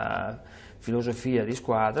questa filosofia di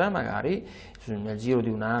squadra, magari nel giro di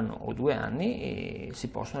un anno o 2 anni si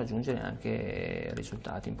possono raggiungere anche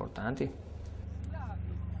risultati importanti.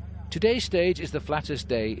 Today's stage is the flattest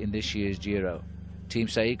day in this year's Giro. Team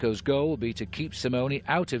Saeco's goal will be to keep Simone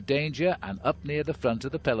out of danger and up near the front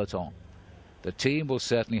of the peloton. The team will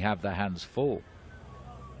certainly have their hands full.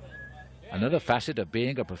 Another facet of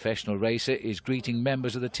being a professional racer is greeting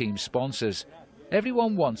members of the team's sponsors.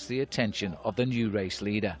 Everyone wants the attention of the new race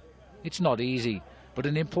leader. It's not easy, but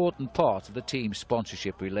an important part of the team's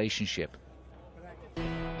sponsorship relationship.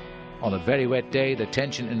 On a very wet day, the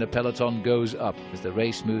tension in the peloton goes up as the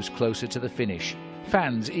race moves closer to the finish.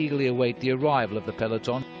 Fans eagerly await the arrival of the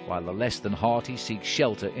peloton, while the less than hearty seek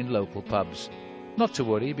shelter in local pubs. Not to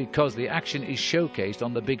worry, because the action is showcased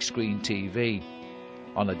on the big screen TV.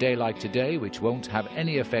 On a day like today, which won't have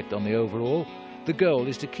any effect on the overall, the goal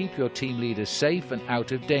is to keep your team leaders safe and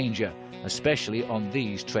out of danger, especially on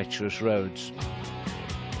these treacherous roads.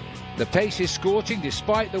 The pace is scorching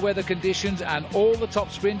despite the weather conditions, and all the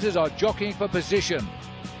top sprinters are jockeying for position.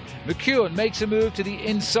 McEwen makes a move to the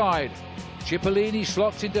inside. Cipollini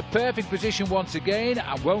slots into perfect position once again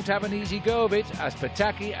and won't have an easy go of it, as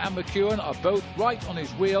Pataki and McEwen are both right on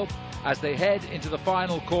his wheel as they head into the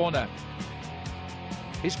final corner.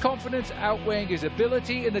 His confidence outweighing his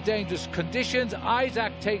ability in the dangerous conditions,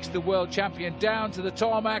 Isaac takes the world champion down to the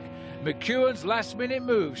tarmac. McEwen's last-minute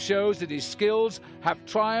move shows that his skills have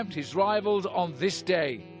triumphed his rivals on this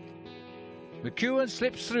day. McEwen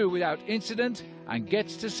slips through without incident and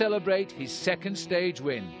gets to celebrate his second stage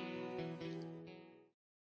win.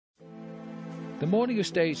 The morning of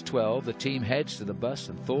stage 12, the team heads to the bus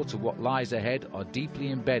and thoughts of what lies ahead are deeply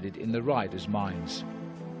embedded in the riders' minds.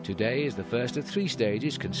 Today is the first of 3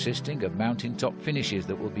 stages consisting of mountaintop finishes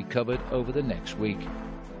that will be covered over the next week.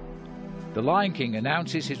 The Lion King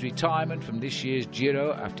announces his retirement from this year's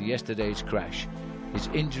Giro after yesterday's crash. His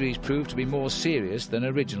injuries proved to be more serious than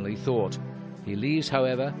originally thought. He leaves,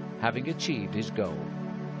 however, having achieved his goal.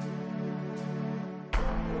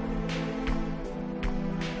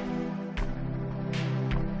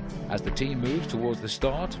 As the team moves towards the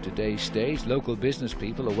start of today's stage, local business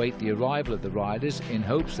people await the arrival of the riders in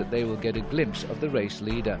hopes that they will get a glimpse of the race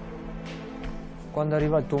leader. Quando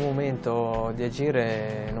arriva il tuo momento di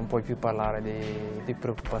agire non puoi più parlare di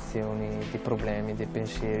preoccupazioni, di problemi, di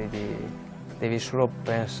pensieri, devi solo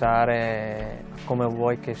pensare come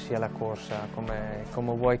vuoi che sia la corsa, come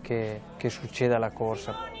vuoi che succeda la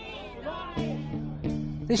corsa.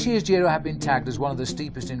 This year's Giro had been tagged as one of the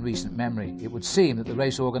steepest in recent memory. It would seem that the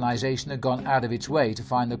race organisation had gone out of its way to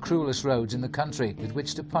find the cruelest roads in the country with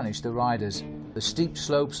which to punish the riders. The steep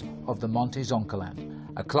slopes of the Monte Zoncolan,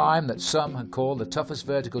 a climb that some had called the toughest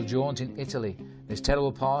vertical jaunt in Italy. This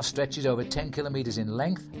terrible pass stretches over 10 kilometres in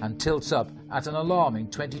length and tilts up at an alarming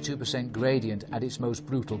 22% gradient at its most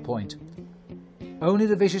brutal point. Only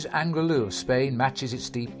the vicious Angliru of Spain matches its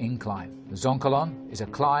steep incline. The Zoncolan is a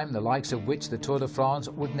climb the likes of which the Tour de France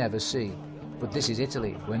would never see. But this is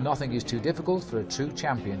Italy, where nothing is too difficult for a true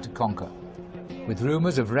champion to conquer. With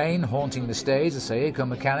rumours of rain haunting the stage, the Saeco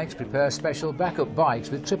mechanics prepare special backup bikes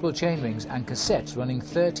with triple chainrings and cassettes running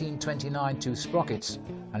 1329 tooth sprockets.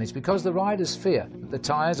 And it's because the riders fear that the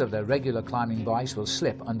tyres of their regular climbing bikes will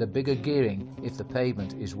slip under bigger gearing if the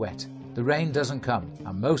pavement is wet. The rain doesn't come,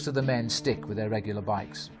 and most of the men stick with their regular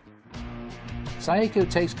bikes. Saeco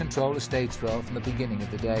takes control of stage 12 from the beginning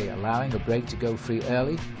of the day, allowing a break to go free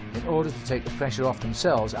early in order to take the pressure off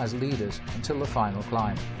themselves as leaders until the final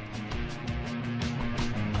climb.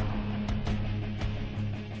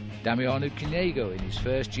 Damiano Cunego in his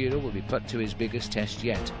first Giro will be put to his biggest test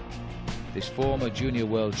yet. This former junior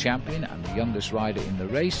world champion and the youngest rider in the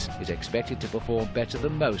race is expected to perform better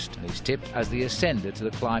than most and is tipped as the ascender to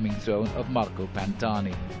the climbing throne of Marco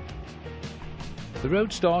Pantani. The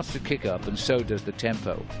road starts to kick up and so does the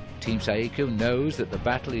tempo. Team Saeco knows that the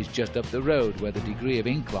battle is just up the road where the degree of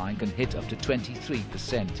incline can hit up to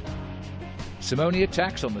 23%. Simoni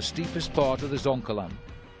attacks on the steepest part of the Zoncolan.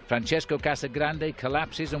 Francesco Casagrande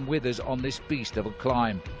collapses and withers on this beast of a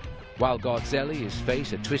climb, while Garzelli, his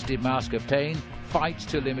face a twisted mask of pain, fights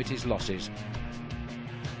to limit his losses.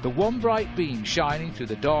 The one bright beam shining through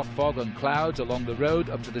the dark fog and clouds along the road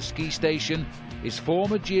up to the ski station is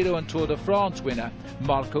former Giro and Tour de France winner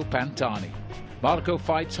Marco Pantani. Marco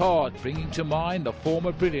fights hard, bringing to mind the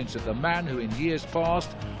former brilliance of the man who in years past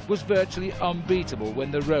was virtually unbeatable when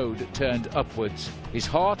the road turned upwards. His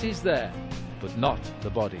heart is there, but not the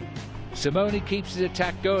body. Simoni keeps his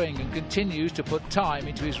attack going and continues to put time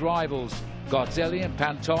into his rivals. Garzelli and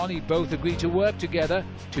Pantani both agree to work together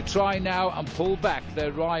to try now and pull back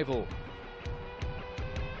their rival.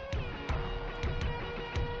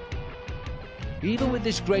 Even with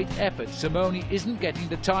this great effort, Simoni isn't getting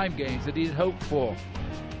the time gains that he had hoped for.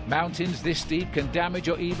 Mountains this steep can damage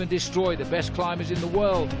or even destroy the best climbers in the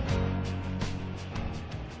world.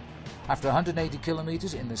 After 180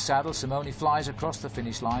 kilometres in the saddle, Simoni flies across the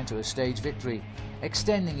finish line to a stage victory,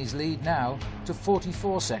 extending his lead now to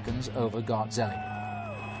 44 seconds over Garzelli.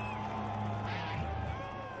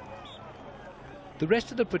 The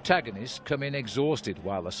rest of the protagonists come in exhausted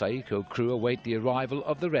while the Saeco crew await the arrival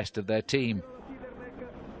of the rest of their team.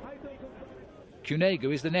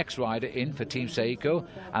 Cunego is the next rider in for Team Saeco,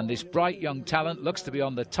 and this bright young talent looks to be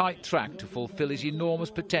on the tight track to fulfill his enormous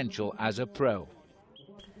potential as a pro.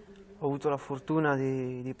 Ho avuto la fortuna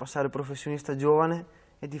di passare professionista giovane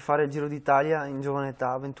e di fare il Giro d'Italia in giovane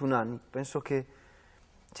età, 21 anni. Penso che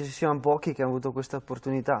ci siano pochi che hanno avuto questa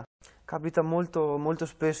opportunità. Capita molto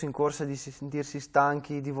spesso in corsa di sentirsi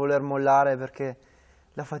stanchi, di voler mollare perché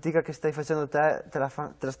la fatica che stai facendo te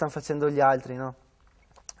la stanno facendo gli altri, no?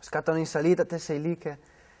 Scattano in salita, te sei lì che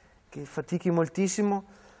fatichi moltissimo.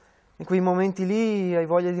 In quei momenti lì hai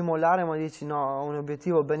voglia di mollare, ma dici no, ho un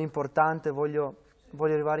obiettivo ben importante, voglio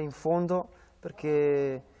arrivare in fondo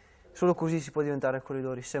perché solo così si può diventare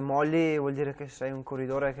corridori. Se molli vuol dire che sei un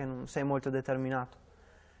corridore che non sei molto determinato.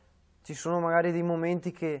 Ci sono magari dei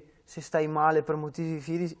momenti che se stai male per motivi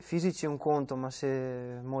fisici è un conto, ma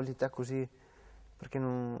se molli te così perché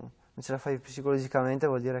non ce la fai psicologicamente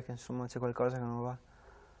vuol dire che insomma c'è qualcosa che non va.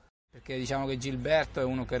 Perché diciamo che Gilberto è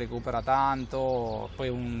uno che recupera tanto, poi è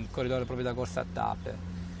un corridore proprio da corsa a tappe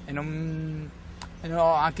e non E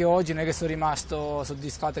no, anche oggi non è che sono rimasto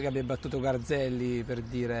soddisfatto che abbia battuto Garzelli, per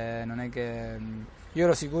dire, non è che... Io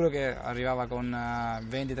ero sicuro che arrivava con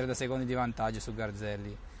 20-30 secondi di vantaggio su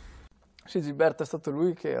Garzelli. Sì, Gilberto è stato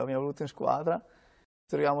lui che mi ha voluto in squadra, ci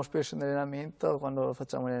troviamo spesso in allenamento quando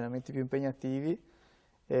facciamo gli allenamenti più impegnativi.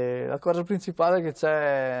 E la cosa principale che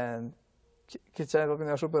c'è proprio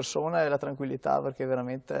nella sua persona è la tranquillità, perché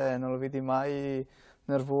veramente non lo vedi mai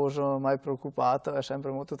nervoso, mai preoccupato, è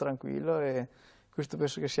sempre molto tranquillo e questo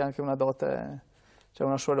penso che sia anche una dote, cioè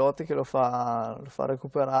una sua dote che lo fa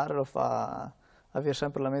recuperare, lo fa avere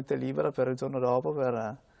sempre la mente libera per il giorno dopo,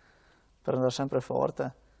 per andare sempre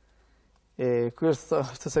forte. E questo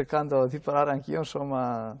sto cercando di imparare anch'io,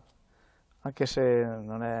 insomma, anche se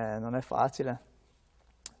non è facile.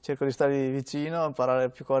 Cerco di stare vicino, imparare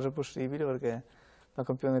più cose possibili, perché da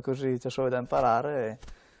campione così c'è solo da imparare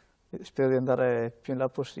e spero di andare più in là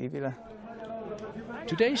possibile.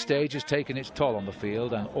 Today's stage has taken its toll on the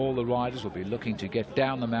field and all the riders will be looking to get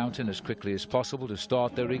down the mountain as quickly as possible to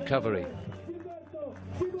start their recovery.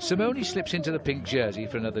 Simone slips into the pink jersey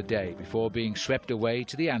for another day before being swept away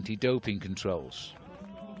to the anti-doping controls.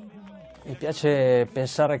 Mi piace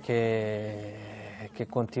pensare che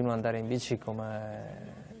continuo ad andare in bici come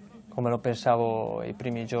lo pensavo i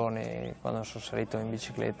primi giorni quando sono salito in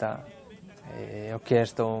bicicletta. E ho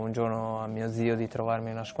chiesto un giorno a mio zio di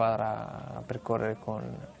trovarmi una squadra a percorrere con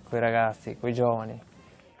i ragazzi, con i giovani.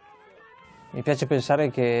 Mi piace pensare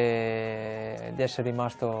di essere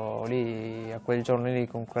rimasto lì, a quel giorno lì,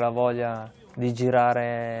 con quella voglia di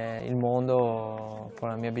girare il mondo con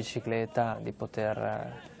la mia bicicletta, di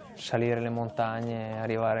poter salire le montagne,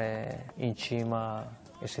 arrivare in cima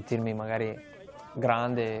e sentirmi magari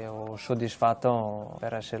grande o soddisfatto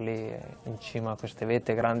per essere lì in cima a queste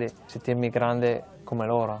vette grandi, sentirmi grande come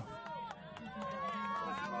loro.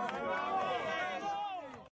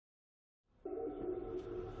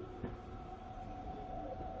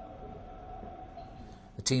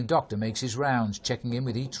 The team doctor makes his rounds, checking in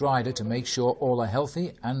with each rider to make sure all are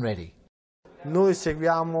healthy and ready. Noi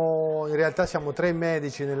seguiamo, in realtà siamo 3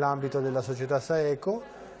 medici nell'ambito della società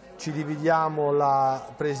Saeco, ci dividiamo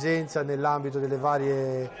la presenza nell'ambito delle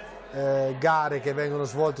varie gare che vengono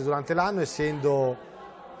svolte durante l'anno, essendo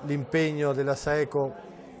l'impegno della Saeco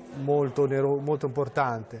molto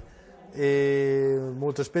importante. E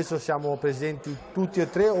molto spesso siamo presenti tutti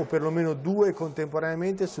e 3 o perlomeno 2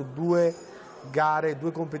 contemporaneamente su 2 gare,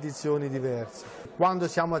 2 competizioni diverse. Quando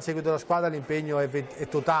siamo al seguito della squadra l'impegno è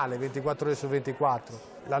totale, 24 ore su 24.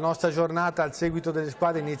 La nostra giornata al seguito delle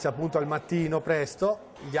squadre inizia appunto al mattino presto,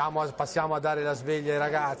 passiamo a dare la sveglia ai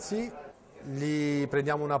ragazzi, li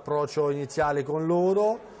prendiamo un approccio iniziale con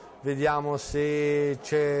loro, vediamo se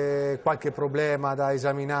c'è qualche problema da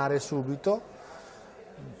esaminare subito,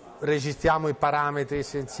 registriamo i parametri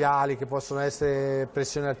essenziali che possono essere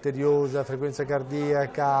pressione arteriosa, frequenza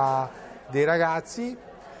cardiaca dei ragazzi,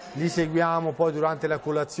 li seguiamo poi durante la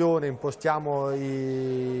colazione, impostiamo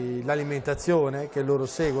l'alimentazione che loro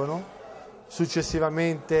seguono,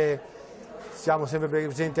 successivamente siamo sempre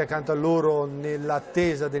presenti accanto a loro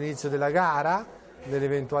nell'attesa dell'inizio della gara,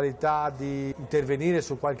 nell'eventualità di intervenire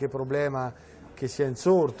su qualche problema che sia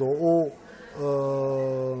insorto o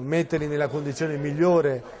metterli nella condizione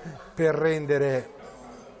migliore per rendere.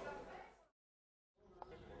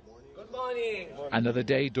 Another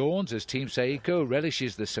day dawns as Team Saeco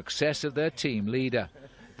relishes the success of their team leader.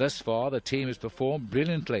 Thus far, the team has performed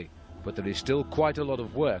brilliantly, but there is still quite a lot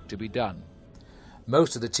of work to be done.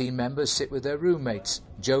 Most of the team members sit with their roommates,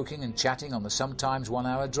 joking and chatting on the sometimes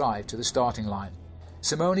 1-hour drive to the starting line.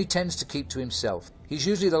 Simone tends to keep to himself. He's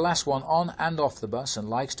usually the last one on and off the bus and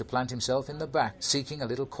likes to plant himself in the back, seeking a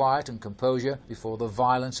little quiet and composure before the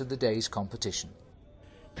violence of the day's competition.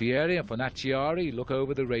 Pieri and Bonacciari look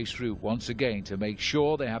over the race route once again to make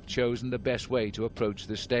sure they have chosen the best way to approach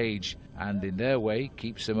the stage and in their way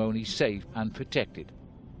keep Simone safe and protected.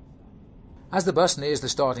 As the bus nears the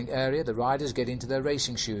starting area, the riders get into their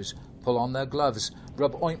racing shoes, pull on their gloves,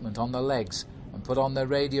 rub ointment on their legs and put on their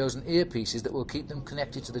radios and earpieces that will keep them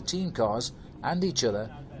connected to the team cars and each other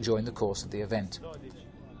during the course of the event.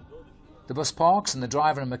 The bus parks and the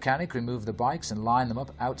driver and mechanic remove the bikes and line them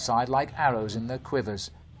up outside like arrows in their quivers.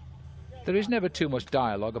 There is never too much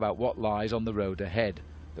dialogue about what lies on the road ahead.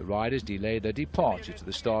 The riders delay their departure to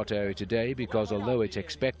the start area today because although it's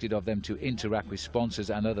expected of them to interact with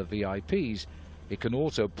sponsors and other VIPs, it can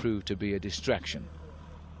also prove to be a distraction.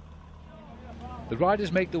 The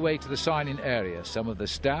riders make the way to the sign-in area. Some of the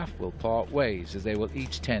staff will part ways as they will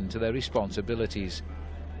each tend to their responsibilities.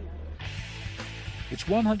 It's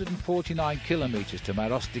 149 kilometres to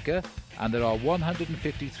Marostica, and there are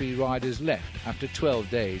 153 riders left after 12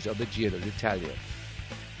 days of the Giro d'Italia.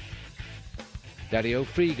 Dario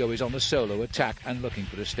Frigo is on the solo attack and looking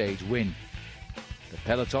for a stage win. The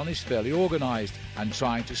peloton is fairly organised and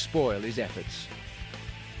trying to spoil his efforts.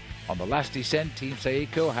 On the last descent, Team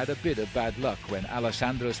Saeco had a bit of bad luck when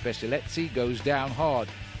Alessandro Specialezzi goes down hard,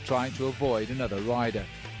 trying to avoid another rider.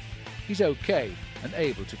 He's okay and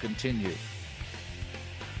able to continue.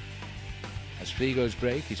 As Frigo's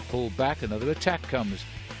break is pulled back, another attack comes.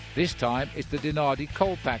 This time it's the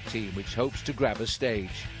Dinardi-Kolpak team which hopes to grab a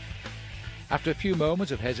stage. After a few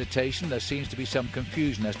moments of hesitation, there seems to be some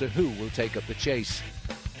confusion as to who will take up the chase.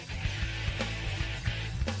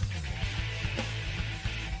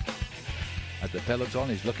 As the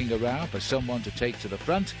peloton is looking around for someone to take to the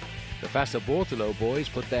front, the Fassa Bortolo boys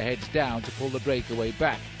put their heads down to pull the breakaway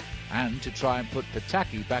back and to try and put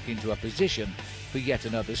Pataki back into a position for yet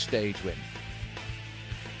another stage win.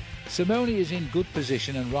 Simoni is in good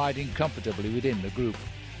position and riding comfortably within the group.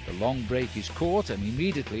 The long break is caught and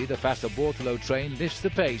immediately the Fassa Bortolo train lifts the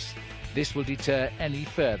pace. This will deter any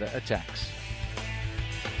further attacks.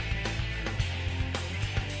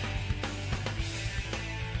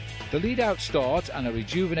 The lead-out start and a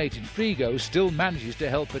rejuvenated Frigo still manages to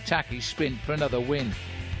help Pataki sprint for another win.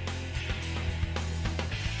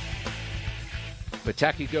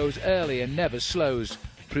 Pataki goes early and never slows,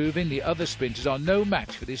 proving the other sprinters are no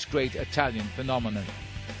match for this great Italian phenomenon.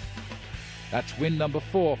 That's win number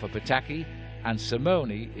 4 for Pataki, and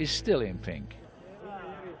Simoni is still in pink.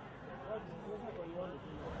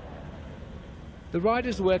 The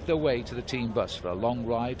riders work their way to the team bus for a long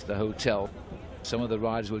ride to the hotel. Some of the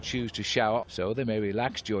riders will choose to shower, so they may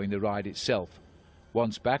relax during the ride itself.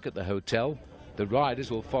 Once back at the hotel, the riders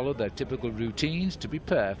will follow their typical routines to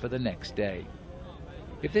prepare for the next day.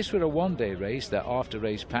 If this were a one-day race, their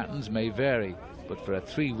after-race patterns may vary, but for a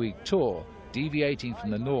 3-week tour, deviating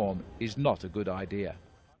from the norm is not a good idea.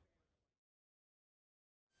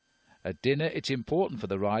 At dinner, it's important for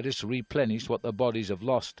the riders to replenish what their bodies have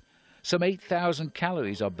lost. Some 8,000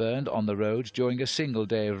 calories are burned on the roads during a single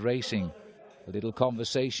day of racing. A little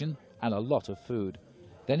conversation and a lot of food.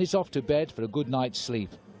 Then it's off to bed for a good night's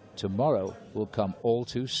sleep. Tomorrow will come all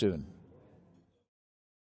too soon.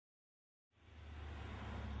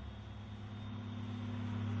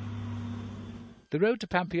 The road to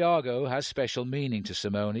Pampiago has special meaning to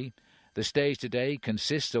Simoni. The stage today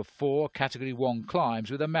consists of 4 Category 1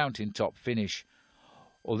 climbs with a mountaintop finish.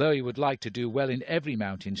 Although he would like to do well in every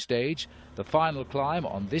mountain stage, the final climb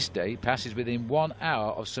on this day passes within 1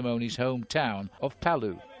 hour of Simoni's hometown of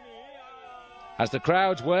Palu. As the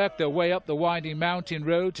crowds work their way up the winding mountain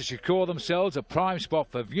road to secure themselves a prime spot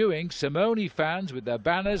for viewing, Simoni fans with their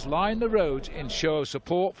banners line the roads in show of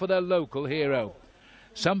support for their local hero.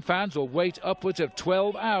 Some fans will wait upwards of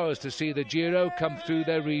 12 hours to see the Giro come through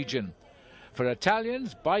their region. For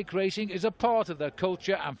Italians, bike racing is a part of their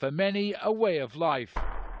culture and for many a way of life.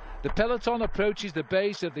 The peloton approaches the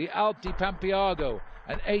base of the Alpe di Pampiago,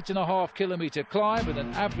 an 8.5 kilometre climb with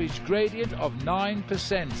an average gradient of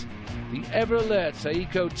 9%. The ever-alert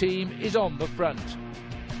Saeco team is on the front.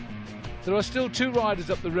 There are still 2 riders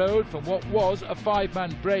up the road from what was a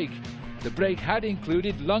 5-man break. The break had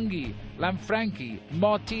included Lunghi, Lanfranchi,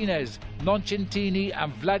 Martinez, Noncentini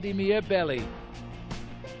and Vladimir Belli.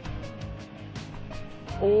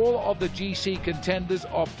 All of the GC contenders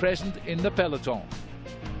are present in the peloton.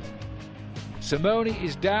 Simoni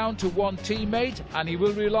is down to 1 teammate and he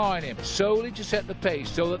will rely on him solely to set the pace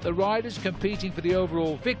so that the riders competing for the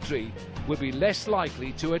overall victory will be less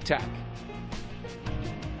likely to attack.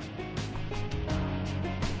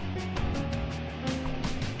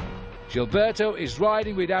 Gilberto is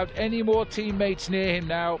riding without any more teammates near him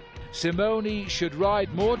now. Simoni should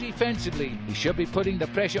ride more defensively. He should be putting the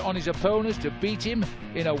pressure on his opponents to beat him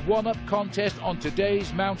in a one-up contest on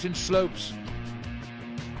today's mountain slopes.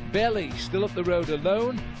 Belli, still up the road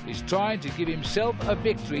alone, is trying to give himself a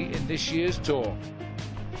victory in this year's Tour.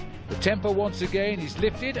 The tempo once again is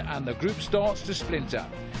lifted and the group starts to splinter.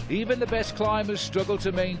 Even the best climbers struggle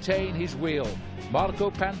to maintain his wheel.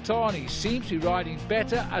 Marco Pantani seems to be riding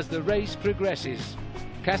better as the race progresses.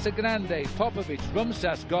 Casagrande, Popovic,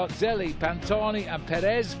 Rumsas, Garzelli, Pantani and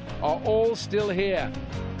Perez are all still here.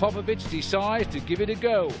 Popovic decides to give it a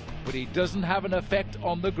go, but he doesn't have an effect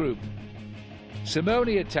on the group.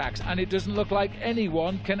 Simoni attacks and it doesn't look like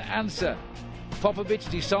anyone can answer. Popovic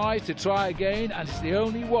decides to try again and is the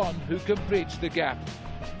only one who can bridge the gap.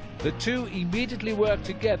 The two immediately work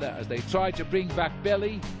together as they try to bring back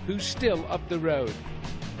Belli, who's still up the road.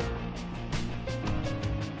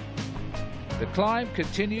 The climb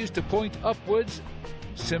continues to point upwards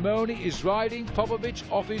Simoni is riding Popovic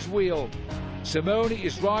off his wheel. Simoni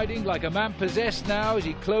is riding like a man possessed now as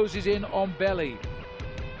he closes in on Belli.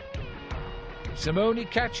 Simoni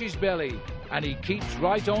catches Belli and he keeps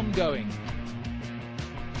right on going.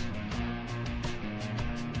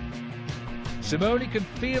 Simoni can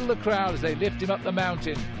feel the crowd as they lift him up the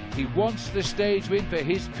mountain. He wants the stage win for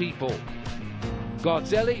his people.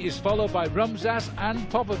 Garzelli is followed by Rumzas and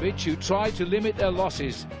Popovic, who try to limit their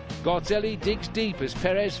losses. Garzelli digs deep as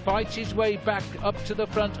Perez fights his way back up to the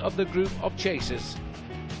front of the group of chasers.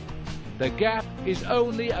 The gap is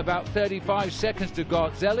only about 35 seconds to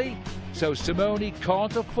Garzelli, so Simoni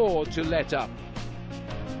can't afford to let up.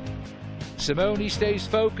 Simoni stays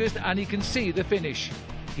focused and he can see the finish.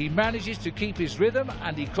 He manages to keep his rhythm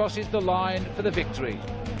and he crosses the line for the victory.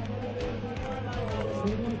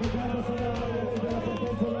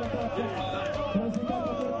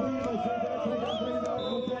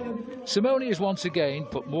 Simoni has once again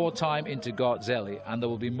put more time into Garzelli, and there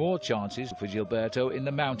will be more chances for Gilberto in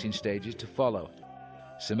the mountain stages to follow.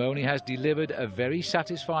 Simoni has delivered a very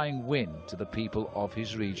satisfying win to the people of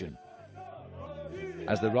his region.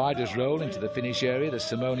 As the riders roll into the finish area, the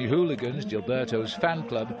Simoni hooligans, Gilberto's fan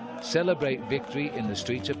club, celebrate victory in the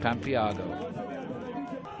streets of Pampiago.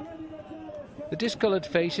 The discoloured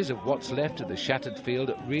faces of what's left of the shattered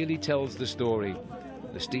field really tells the story.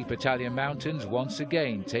 The steep Italian mountains once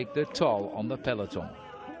again take their toll on the peloton.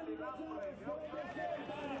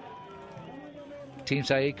 Team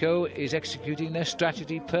Saeco is executing their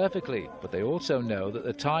strategy perfectly, but they also know that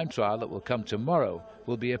the time trial that will come tomorrow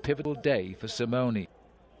will be a pivotal day for Simoni.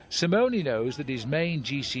 Simoni knows that his main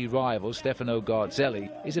GC rival, Stefano Garzelli,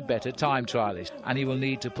 is a better time trialist, and he will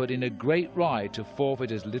need to put in a great ride to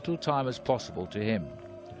forfeit as little time as possible to him.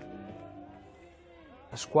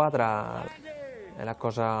 La squadra è una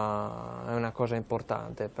cosa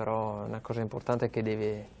importante, però è una cosa importante che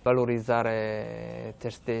devi valorizzare te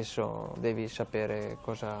stesso, devi sapere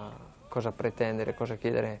cosa pretendere, cosa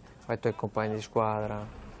chiedere ai tuoi compagni di squadra.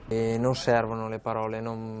 E non servono le parole,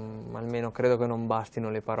 almeno credo che non bastino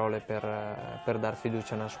le parole per dar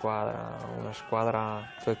fiducia a una squadra,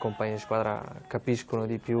 i tuoi compagni di squadra capiscono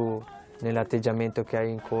di più nell'atteggiamento che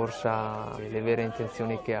hai in corsa, le vere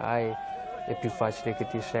intenzioni che hai, è più facile che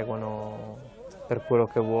ti seguano per quello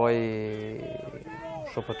che vuoi,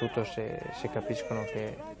 soprattutto se capiscono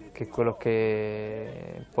che quello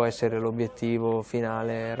che può essere l'obiettivo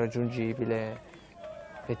finale è raggiungibile.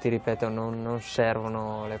 E ti ripeto, non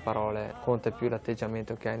servono le parole, conta più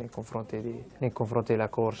l'atteggiamento che hai nei confronti della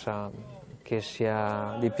corsa, che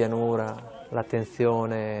sia di pianura,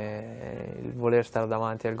 l'attenzione, il voler stare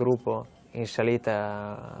davanti al gruppo, in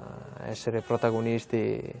salita essere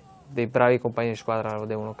protagonisti. Dei bravi compagni di squadra lo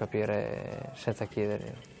devono capire senza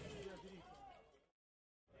chiedere.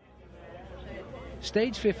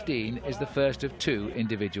 Stage 15 is the first of 2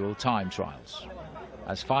 individual time trials.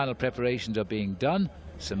 As final preparations are being done,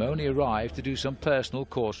 Simoni arrived to do some personal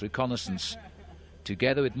course reconnaissance.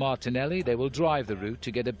 Together with Martinelli, they will drive the route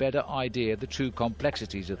to get a better idea of the true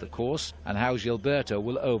complexities of the course and how Gilberto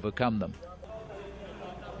will overcome them.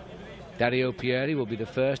 Dario Pieri will be the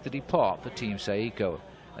first to depart for Team Saeco,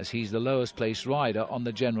 as he's the lowest placed rider on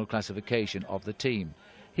the general classification of the team.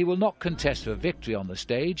 He will not contest for victory on the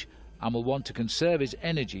stage and will want to conserve his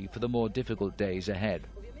energy for the more difficult days ahead.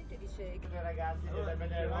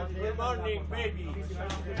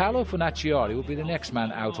 Paolo Fonacciari will be the next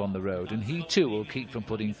man out on the road, and he too will keep from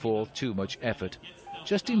putting forth too much effort,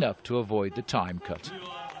 just enough to avoid the time cut.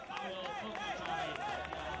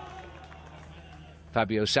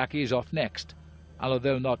 Fabio Sacchi is off next, and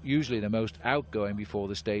although not usually the most outgoing before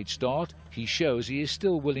the stage start, he shows he is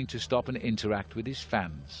still willing to stop and interact with his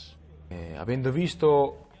fans. Avendo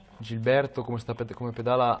visto Gilberto come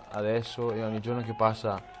pedala adesso e ogni giorno che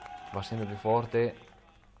passa va sempre più forte,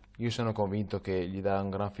 io sono convinto che gli dà un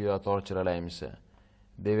gran filo da torcere all'Ems.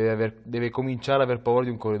 Deve cominciare ad aver paura di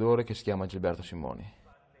un corridore che si chiama Gilberto Simoni.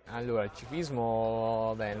 Allora, il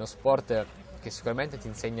ciclismo è uno sport che sicuramente ti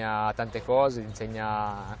insegna tante cose, ti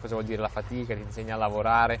insegna cosa vuol dire la fatica, ti insegna a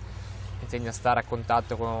lavorare, ti insegna a stare a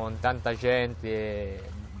contatto con tanta gente,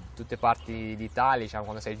 tutte parti d'Italia, diciamo,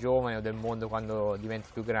 quando sei giovane, o del mondo quando diventi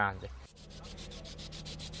più grande.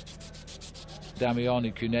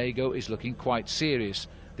 Damiano Cunego is looking quite serious,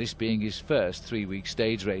 this being his first 3-week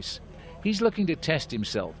stage race. He's looking to test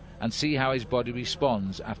himself and see how his body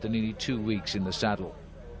responds after nearly 2 weeks in the saddle.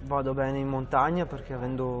 Vado bene in montagna perché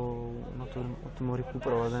avendo un ottimo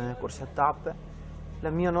recupero vado bene nelle corse a tappe. La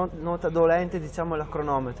mia nota dolente, diciamo, è la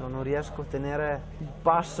cronometro, non riesco a tenere il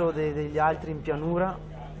passo degli altri in pianura.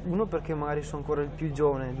 Uno, perché magari sono ancora il più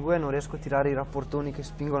giovane, 2, non riesco a tirare i rapportoni che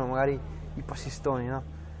spingono magari i passistoni, no?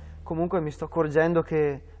 Comunque mi sto accorgendo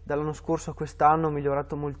che dall'anno scorso a quest'anno ho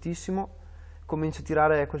migliorato moltissimo, comincio a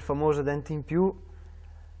tirare quel famoso dente in più,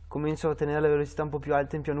 comincio a tenere le velocità un po' più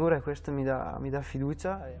alte in pianura e questo mi dà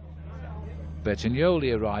fiducia.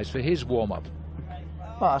 Bertagnoli arrives for his warm-up.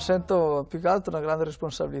 Ma sento più che altro una grande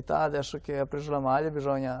responsabilità adesso che ha preso la maglia,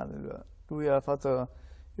 lui ha fatto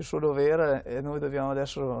il suo dovere e noi dobbiamo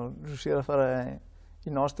adesso riuscire a fare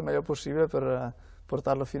il nostro meglio possibile per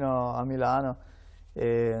portarlo fino a Milano.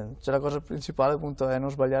 E la cosa principale appunto è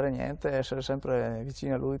non sbagliare niente, essere sempre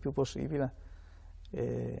vicini a lui il più possibile.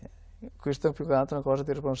 E questo è più che altro una cosa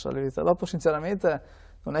di responsabilità. Dopo sinceramente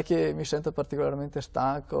non è che mi sento particolarmente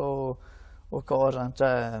stanco o cosa,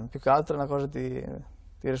 cioè più che altro è una cosa di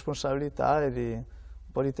responsabilità e di un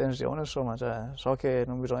po' di tensione, insomma, cioè, so che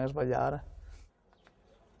non bisogna sbagliare.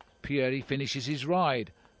 Pieri finishes his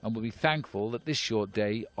ride and will be thankful that this short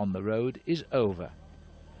day on the road is over.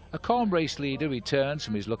 A calm race leader returns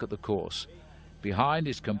from his look at the course. Behind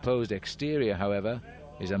his composed exterior, however,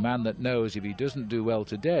 is a man that knows if he doesn't do well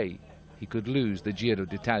today, he could lose the Giro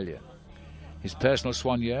d'Italia. His personal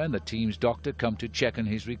soigneur and the team's doctor come to check on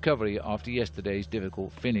his recovery after yesterday's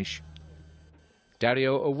difficult finish.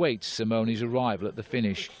 Dario awaits Simone's arrival at the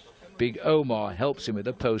finish. Big Omar helps him with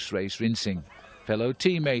the post-race rinsing. Fellow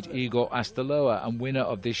teammate Igor Astaloa and winner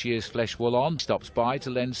of this year's Flesh Wallon stops by to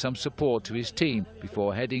lend some support to his team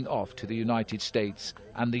before heading off to the United States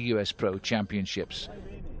and the US Pro Championships.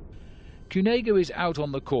 Cunego is out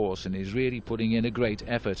on the course and is really putting in a great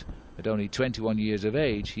effort. At only 21 years of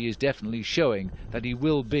age, he is definitely showing that he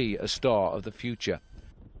will be a star of the future.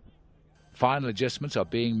 Final adjustments are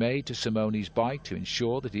being made to Simone's bike to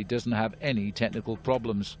ensure that he doesn't have any technical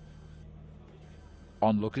problems.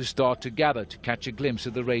 Onlookers start to gather to catch a glimpse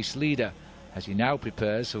of the race leader as he now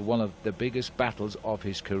prepares for one of the biggest battles of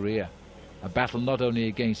his career. A battle not only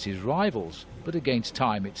against his rivals, but against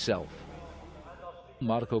time itself.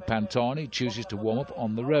 Marco Pantani chooses to warm up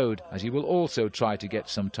on the road as he will also try to get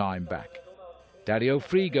some time back. Dario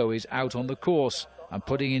Frigo is out on the course and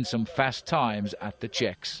putting in some fast times at the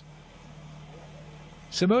checks.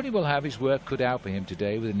 Simone will have his work cut out for him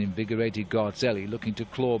today with an invigorated Garzelli looking to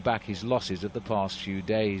claw back his losses of the past few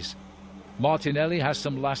days. Martinelli has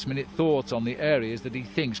some last-minute thoughts on the areas that he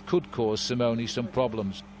thinks could cause Simone some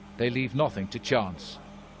problems. They leave nothing to chance.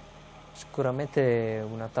 Sicuramente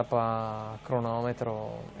una tappa a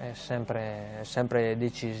cronometro è sempre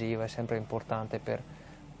decisiva, è sempre importante per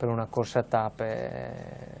una corsa a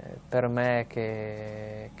tappe. Per me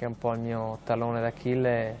che è un po' il mio tallone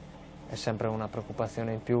d'Achille è sempre una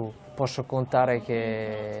preoccupazione in più. Posso contare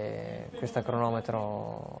che questa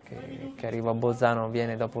cronometro che arriva a Bolzano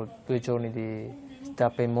viene dopo 2 giorni di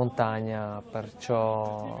tappe in montagna,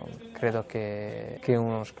 perciò credo che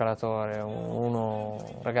uno scalatore, un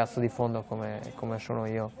ragazzo di fondo come sono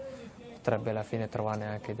io potrebbe alla fine trovarne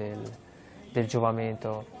anche del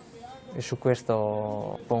giovamento e su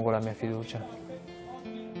questo pongo la mia fiducia.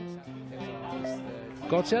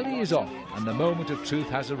 Garzelli is off and the moment of truth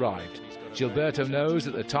has arrived. Gilberto knows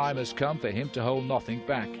that the time has come for him to hold nothing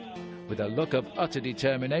back. With a look of utter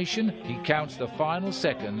determination, he counts the final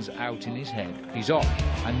seconds out in his head. He's off,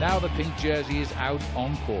 and now the pink jersey is out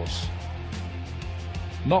on course.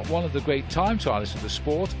 Not one of the great time trialists of the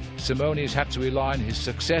sport, Simone has had to rely on his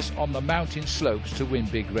success on the mountain slopes to win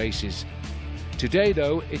big races. Today,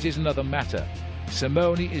 though, it is another matter.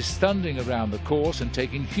 Simone is thundering around the course and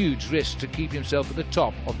taking huge risks to keep himself at the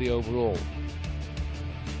top of the overall.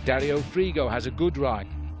 Dario Frigo has a good ride,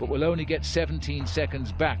 but will only get 17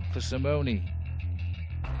 seconds back for Simone.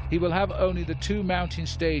 He will have only the 2 mountain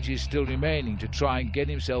stages still remaining to try and get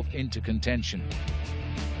himself into contention.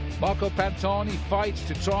 Marco Pantani fights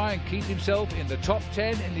to try and keep himself in the top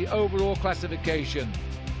 10 in the overall classification.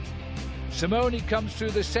 Simone comes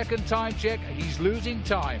through the second time check, he's losing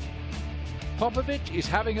time. Popovic is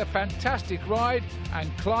having a fantastic ride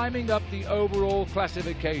and climbing up the overall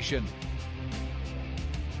classification.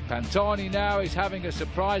 Pantani now is having a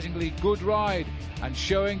surprisingly good ride and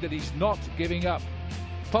showing that he's not giving up.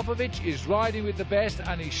 Popovic is riding with the best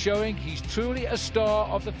and he's showing he's truly a star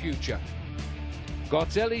of the future.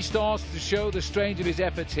 Garzelli starts to show the strains of his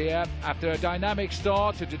efforts here. After a dynamic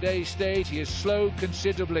start to today's stage, he has slowed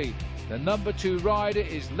considerably. The number 2 rider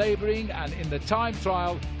is labouring and in the time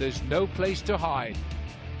trial, there's no place to hide.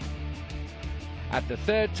 At the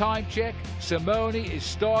 3rd time check, Simone is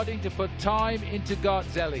starting to put time into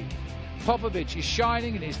Garzelli. Popovic is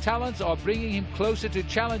shining and his talents are bringing him closer to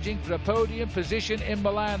challenging for a podium position in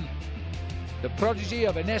Milan. The prodigy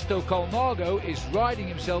of Ernesto Colnago is riding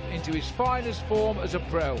himself into his finest form as a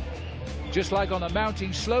pro. Just like on a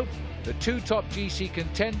mountain slope, the two top GC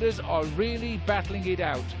contenders are really battling it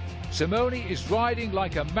out. Simoni is riding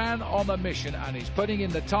like a man on a mission and is putting in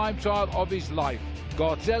the time trial of his life.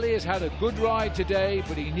 Garzelli has had a good ride today,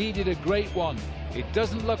 but he needed a great one. It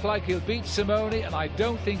doesn't look like he'll beat Simoni, and I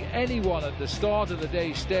don't think anyone at the start of the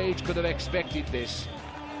day's stage could have expected this.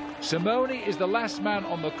 Simoni is the last man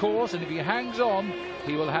on the course, and if he hangs on,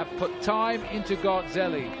 he will have put time into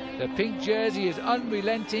Garzelli. The pink jersey is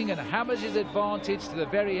unrelenting and hammers his advantage to the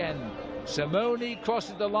very end. Simoni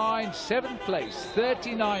crosses the line, 7th place,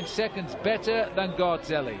 39 seconds better than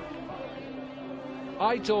Garzelli.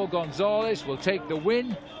 Aitor Gonzalez will take the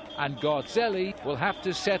win, and Garzelli will have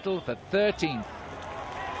to settle for 13th.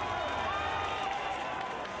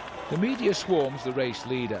 The media swarms the race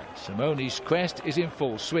leader. Simoni's quest is in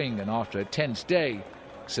full swing, and after a tense day,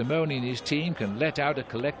 Simoni and his team can let out a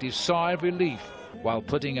collective sigh of relief while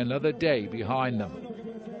putting another day behind them.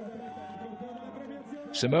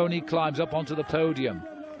 Simoni climbs up onto the podium.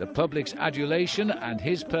 The public's adulation and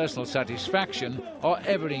his personal satisfaction are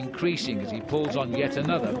ever increasing as he pulls on yet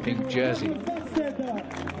another pink jersey.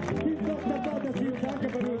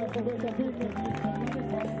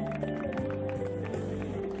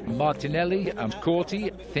 Martinelli and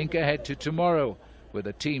Corti think ahead to tomorrow, where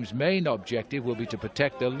the team's main objective will be to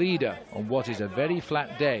protect the leader on what is a very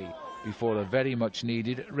flat day before a very much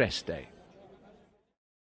needed rest day.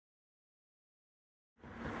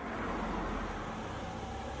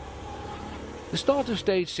 The start of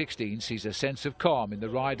stage 16 sees a sense of calm in the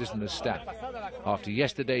riders and the staff. After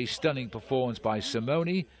yesterday's stunning performance by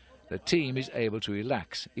Simoni, the team is able to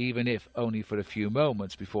relax, even if only for a few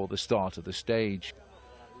moments before the start of the stage.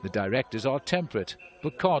 The directors are temperate,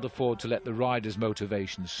 but can't afford to let the riders'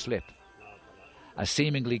 motivations slip. A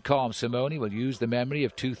seemingly calm Simoni will use the memory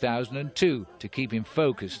of 2002 to keep him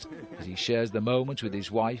focused as he shares the moments with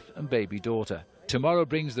his wife and baby daughter. Tomorrow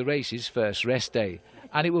brings the race's first rest day,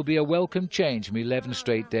 and it will be a welcome change from 11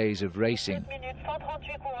 straight days of racing.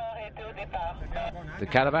 The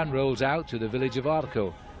caravan rolls out to the village of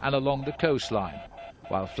Arco and along the coastline,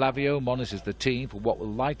 while Flavio monitors the team for what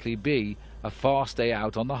will likely be a fast day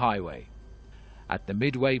out on the highway. At the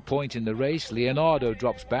midway point in the race, Leonardo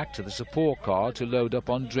drops back to the support car to load up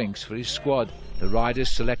on drinks for his squad. The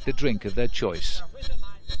riders select the drink of their choice.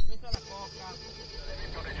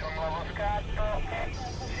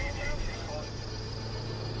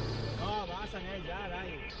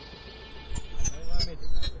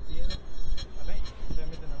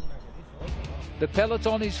 The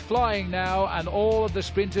peloton is flying now, and all of the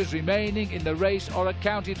sprinters remaining in the race are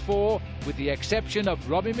accounted for, with the exception of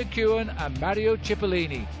Robbie McEwen and Mario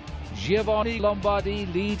Cipollini. Giovanni Lombardi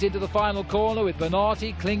leads into the final corner with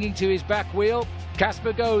Bernardi clinging to his back wheel.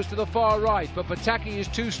 Casper goes to the far right, but Pataki is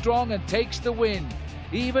too strong and takes the win,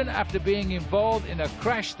 even after being involved in a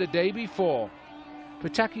crash the day before.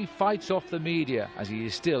 Pataki fights off the media as he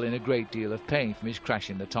is still in a great deal of pain from his crash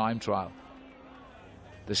in the time trial.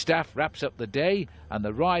 The staff wraps up the day, and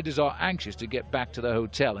the riders are anxious to get back to the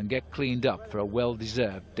hotel and get cleaned up for a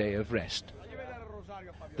well-deserved day of rest.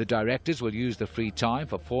 The directors will use the free time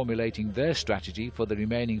for formulating their strategy for the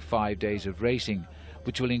remaining 5 days of racing,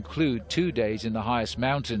 which will include 2 days in the highest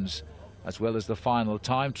mountains, as well as the final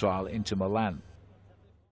time trial into Milan.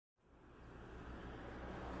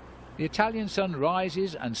 The Italian sun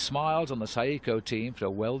rises and smiles on the Saeco team for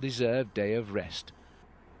a well-deserved day of rest.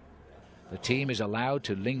 The team is allowed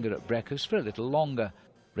to linger at breakfast for a little longer.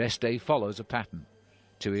 Rest day follows a pattern.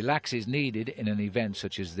 To relax is needed in an event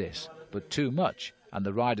such as this, but too much, and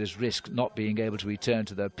the riders risk not being able to return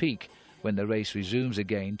to their peak when the race resumes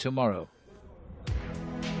again tomorrow.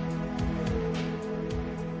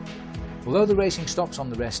 Although the racing stops on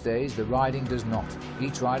the rest days, the riding does not.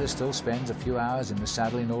 Each rider still spends a few hours in the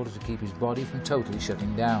saddle in order to keep his body from totally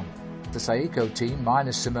shutting down. The Saeco team,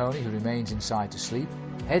 minus Simoni, who remains inside to sleep,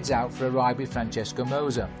 heads out for a ride with Francesco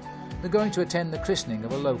Moser. They're going to attend the christening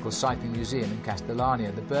of a local cycling museum in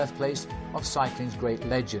Castellania, the birthplace of cycling's great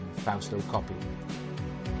legend, Fausto Coppi.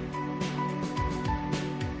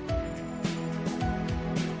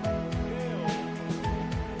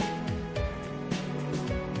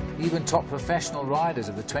 Even top professional riders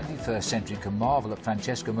of the 21st century can marvel at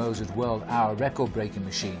Francesco Moser's world hour record-breaking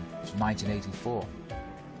machine from 1984.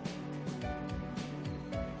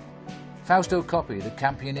 Fausto Coppi, the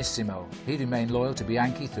Campionissimo, he remained loyal to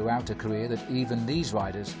Bianchi throughout a career that even these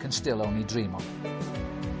riders can still only dream of.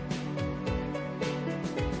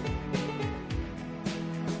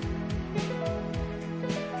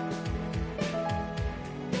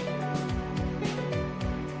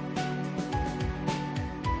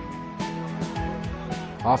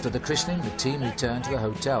 After the christening, the team returned to the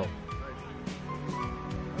hotel.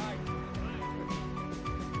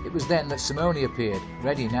 It was then that Simone appeared,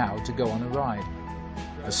 ready now to go on a ride.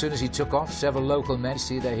 As soon as he took off, several local men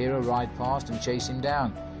see their hero ride past and chase him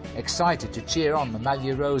down, excited to cheer on the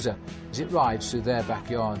Maglia Rosa as it rides through their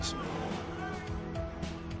backyards.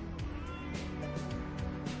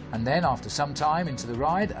 And then, after some time into the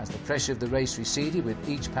ride, as the pressure of the race receded with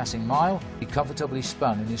each passing mile, he comfortably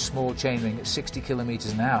spun in his small chainring at 60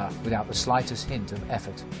 kilometers an hour without the slightest hint of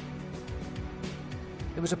effort.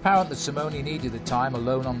 It was apparent that Simone needed the time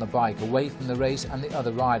alone on the bike, away from the race and the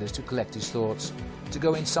other riders, to collect his thoughts, to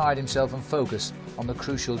go inside himself and focus on the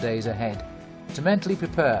crucial days ahead, to mentally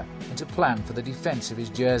prepare and to plan for the defence of his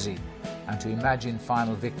jersey, and to imagine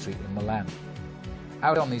final victory in Milan.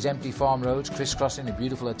 Out on these empty farm roads, crisscrossing the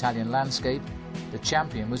beautiful Italian landscape, the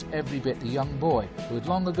champion was every bit the young boy who had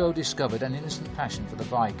long ago discovered an innocent passion for the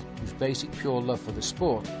bike, whose basic pure love for the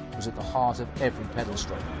sport was at the heart of every pedal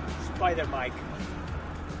stroke. Spider bike.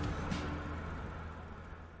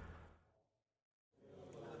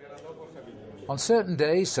 On certain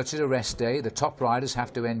days, such as a rest day, the top riders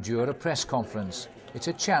have to endure a press conference. It's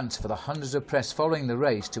a chance for the hundreds of press following the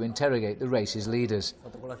race to interrogate the race's leaders.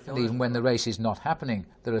 And even when the race is not happening,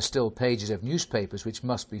 there are still pages of newspapers which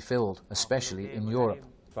must be filled, especially in Europe.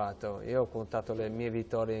 Io ho contato le mie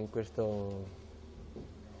vittorie in questo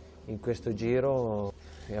Giro,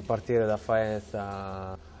 e a partire da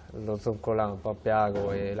Faenza, lo Zoncolan,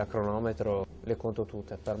 Pappiago e la cronometro, le conto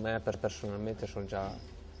tutte. Per me, personalmente, sono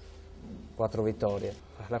già 4 vittorie.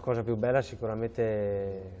 La cosa più bella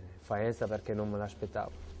sicuramente Faenza, perché non me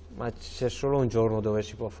l'aspettavo, ma c'è solo un giorno dove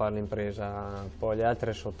si può fare l'impresa, poi le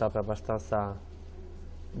altre sono tappe abbastanza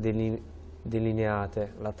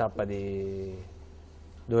delineate, la tappa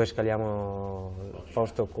dove scaliamo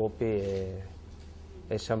Fausto Coppi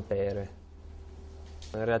e Sampere.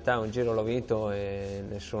 In realtà un Giro l'ho vinto e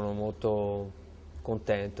ne sono molto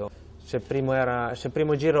contento. Se il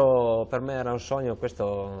primo Giro per me era un sogno,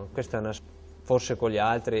 questo è una sfida. Forse con gli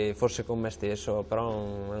altri, forse con me stesso, però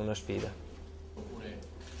è una sfida. Oppure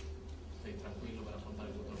sei tranquillo per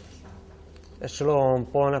affrontare tutto il prossimo? È solo un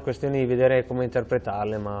po' una questione di vedere come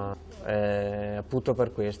interpretarle, ma appunto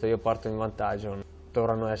per questo io parto in vantaggio,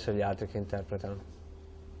 dovranno essere gli altri che interpretano.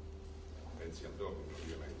 Pensi al doping,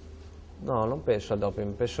 ovviamente? No, non penso al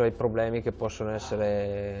doping, penso ai problemi che possono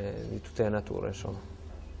essere di tutte le nature, insomma.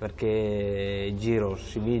 Perché il Giro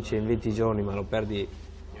si vince in 20 giorni ma lo perdi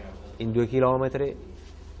in 2 chilometri,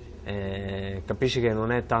 capisci che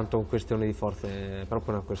non è tanto una questione di forze, è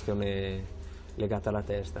proprio una questione legata alla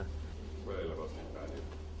testa. Qual è la vostra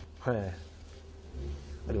Italia?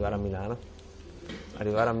 Arrivare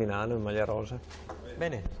a Milano in maglia rosa.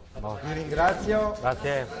 Bene, vi ringrazio.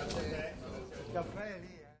 Grazie.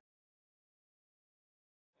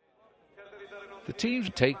 The teams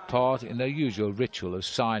take part in their usual ritual of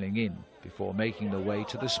signing in before making their way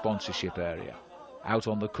to the sponsorship area. Out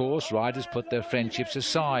on the course, riders put their friendships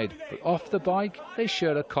aside, but off the bike they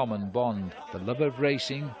share a common bond, the love of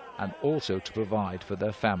racing and also to provide for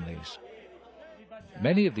their families.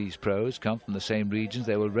 Many of these pros come from the same regions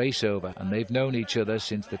they will race over, and they've known each other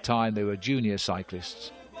since the time they were junior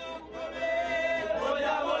cyclists.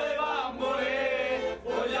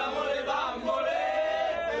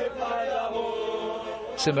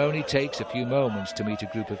 Simone takes a few moments to meet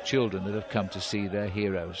a group of children that have come to see their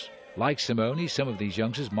heroes. Like Simone, some of these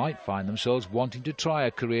youngsters might find themselves wanting to try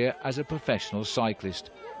a career as a professional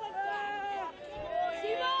cyclist.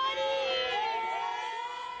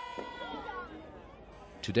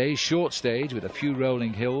 Today's short stage with a few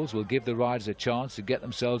rolling hills will give the riders a chance to get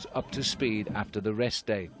themselves up to speed after the rest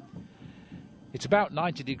day. It's about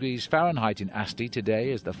 90 degrees Fahrenheit in Asti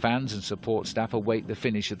today as the fans and support staff await the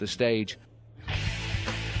finish of the stage.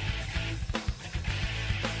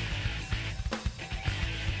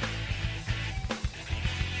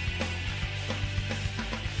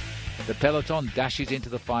 The peloton dashes into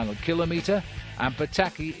the final kilometre and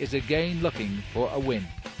Pataki is again looking for a win.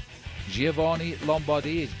 Giovanni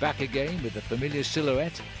Lombardi is back again with the familiar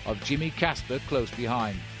silhouette of Jimmy Casper close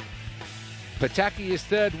behind. Pataki is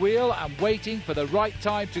third wheel and waiting for the right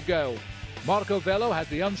time to go. Marco Velo has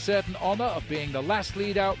the uncertain honour of being the last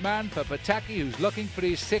lead-out man for Pataki, who's looking for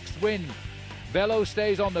his 6th win. Velo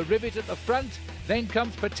stays on the rivet at the front, then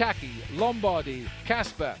comes Pataki, Lombardi,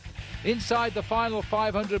 Casper. Inside the final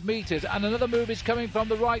 500 metres and another move is coming from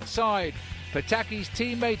the right side. Pataki's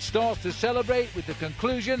teammate starts to celebrate with the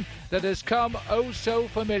conclusion that has come oh so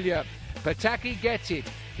familiar. Pataki gets it,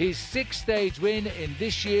 his 6th stage win in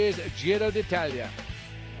this year's Giro d'Italia.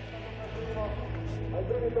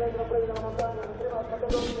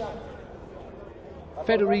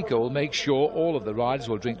 Federico will make sure all of the riders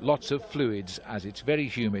will drink lots of fluids as it's very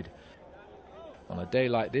humid. On a day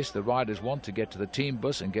like this, the riders want to get to the team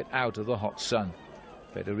bus and get out of the hot sun.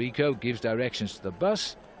 Federico gives directions to the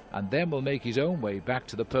bus and then will make his own way back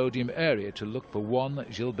to the podium area to look for one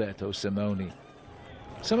Gilberto Simoni.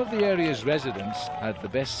 Some of the area's residents had the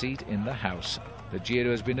best seat in the house. The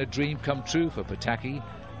Giro has been a dream come true for Pataki,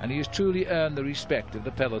 and he has truly earned the respect of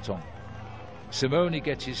the peloton. Simoni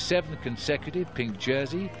gets his 7th consecutive pink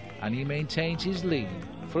jersey, and he maintains his lead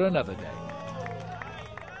for another day.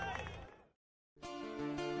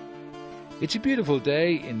 It's a beautiful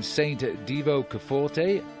day in Saint Divo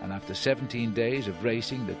Caforte, and after 17 days of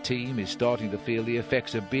racing, the team is starting to feel the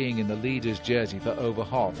effects of being in the leader's jersey for over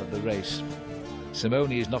half of the race.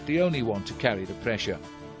 Simoni is not the only one to carry the pressure.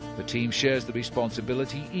 The team shares the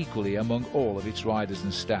responsibility equally among all of its riders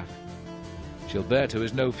and staff. Gilberto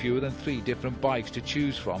has no fewer than 3 different bikes to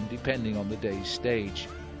choose from depending on the day's stage.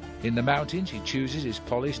 In the mountains, he chooses his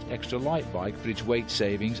polished extra light bike for its weight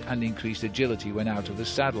savings and increased agility when out of the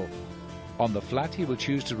saddle. On the flat, he will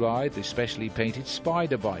choose to ride the specially painted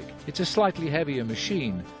Spider bike. It's a slightly heavier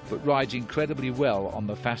machine, but rides incredibly well on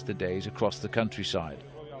the faster days across the countryside.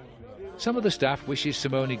 Some of the staff wishes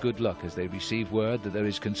Simoni good luck as they receive word that there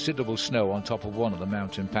is considerable snow on top of one of the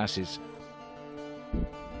mountain passes.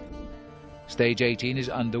 Stage 18 is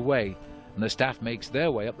underway, and the staff makes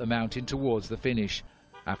their way up the mountain towards the finish.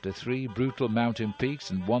 After 3 brutal mountain peaks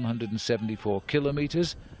and 174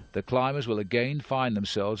 kilometers, the climbers will again find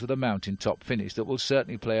themselves with a mountaintop finish that will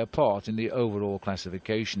certainly play a part in the overall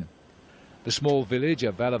classification. The small village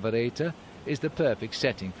of Vallavareta is the perfect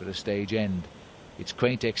setting for a stage end. Its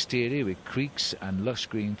quaint exterior with creeks and lush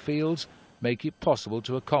green fields make it possible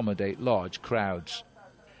to accommodate large crowds.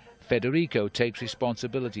 Federico takes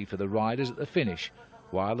responsibility for the riders at the finish,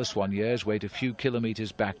 while the soigneurs wait a few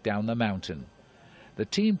kilometers back down the mountain. The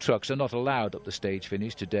team trucks are not allowed up the stage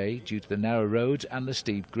finish today due to the narrow roads and the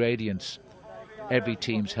steep gradients. Every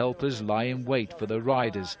team's helpers lie in wait for the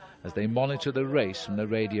riders as they monitor the race from the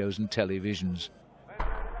radios and televisions.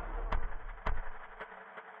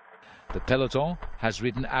 The peloton has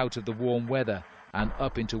ridden out of the warm weather and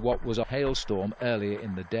up into what was a hailstorm earlier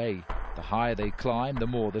in the day. The higher they climb, the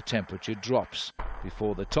more the temperature drops.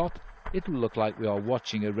 Before the top, it will look like we are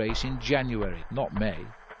watching a race in January, not May.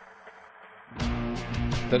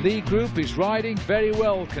 The lead group is riding very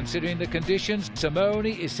well considering the conditions.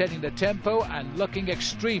 Simoni is setting the tempo and looking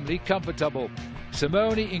extremely comfortable.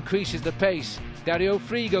 Simoni increases the pace. Dario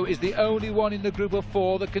Frigo is the only one in the group of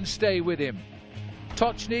 4 that can stay with him.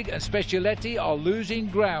 Tocnig and Specialetti are losing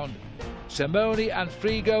ground. Simoni and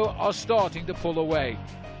Frigo are starting to pull away.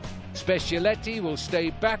 Specialetti will stay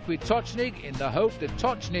back with Tocnig in the hope that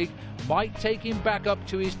Tocnig might take him back up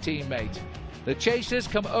to his teammate. The chasers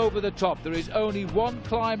come over the top. There is only 1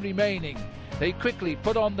 climb remaining. They quickly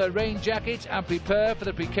put on their rain jackets and prepare for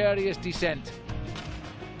the precarious descent.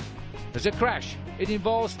 There's a crash. It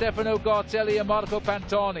involves Stefano Garzelli and Marco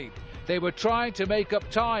Pantani. They were trying to make up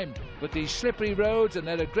time, but these slippery roads and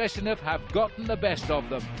their aggressiveness have gotten the best of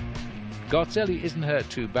them. Garzelli isn't hurt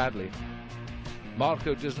too badly.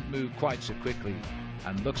 Marco doesn't move quite so quickly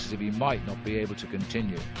and looks as if he might not be able to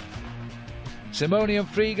continue. Simoni and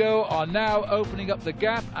Frigo are now opening up the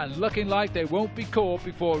gap and looking like they won't be caught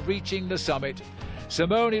before reaching the summit.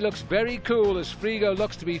 Simoni looks very cool as Frigo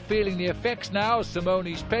looks to be feeling the effects now of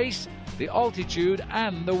Simoni's pace, the altitude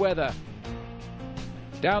and the weather.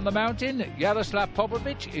 Down the mountain, Jaroslav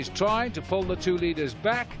Popovic is trying to pull the 2 leaders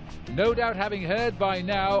back, no doubt having heard by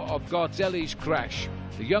now of Garzelli's crash.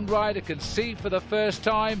 The young rider can see for the first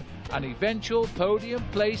time an eventual podium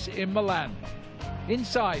place in Milan.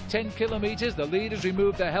 Inside 10 kilometers, the leaders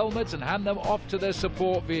remove their helmets and hand them off to their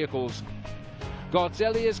support vehicles.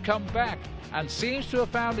 Garzelli has come back and seems to have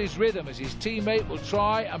found his rhythm as his teammate will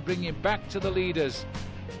try and bring him back to the leaders.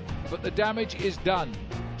 But the damage is done.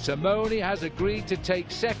 Simoni has agreed to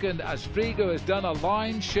take second as Frigo has done a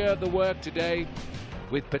lion's share of the work today.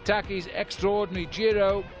 With Pataki's extraordinary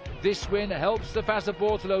Giro, this win helps the Fassa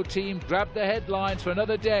Bortolo team grab the headlines for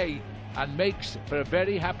another day and makes for a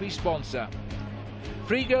very happy sponsor.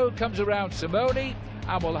 Frigo comes around Simoni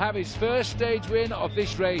and will have his first stage win of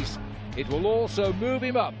this race. It will also move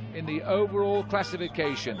him up in the overall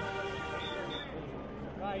classification.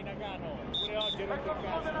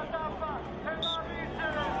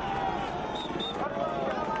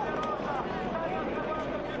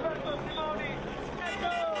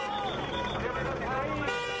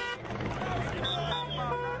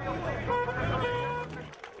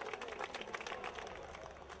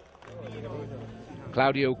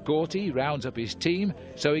 Claudio Corti rounds up his team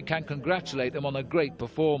so he can congratulate them on a great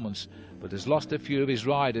performance, but has lost a few of his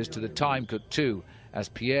riders to the time cut too, as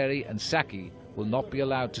Pieri and Sacchi will not be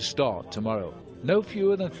allowed to start tomorrow. No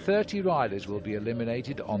fewer than 30 riders will be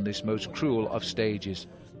eliminated on this most cruel of stages.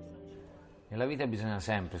 Nella vita bisogna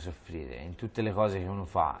sempre soffrire, in tutte le cose che uno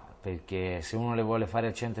fa, perché se uno le vuole fare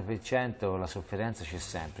al 100% la sofferenza c'è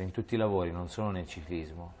sempre, in tutti i lavori, non solo nel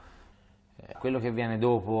ciclismo. Quello che viene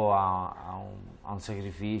dopo ha un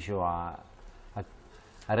sacrificio, al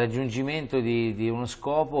raggiungimento di uno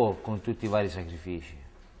scopo con tutti i vari sacrifici.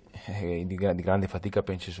 Di grande fatica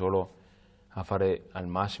pensi solo a fare al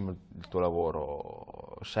massimo il tuo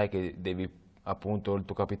lavoro, sai che devi, appunto, il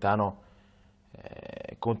tuo capitano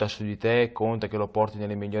conta su di te, conta che lo porti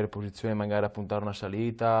nelle migliori posizioni, magari a puntare una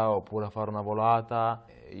salita oppure a fare una volata.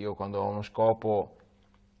 Io quando ho uno scopo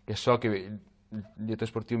che so che il direttore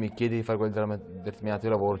sportivo mi chiede di fare quel determinato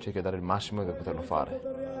lavoro, cerco di dare il massimo per poterlo fare.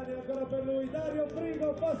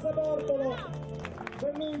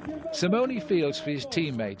 Simone feels for his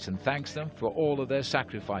teammates and thanks them for all of their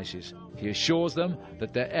sacrifices. He assures them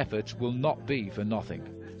that their efforts will not be for nothing.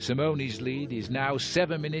 Simone's lead is now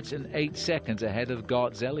 7 minutes and 8 seconds ahead of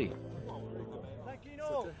Garzelli.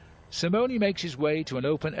 Simone makes his way to an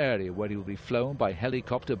open area where he will be flown by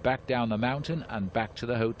helicopter back down the mountain and back to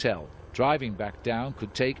the hotel. Driving back down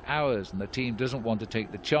could take hours, and the team doesn't want to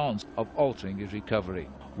take the chance of altering his recovery,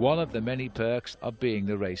 one of the many perks of being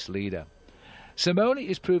the race leader. Simone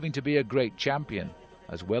is proving to be a great champion,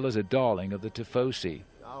 as well as a darling of the Tifosi,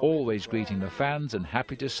 always greeting the fans and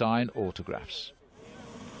happy to sign autographs.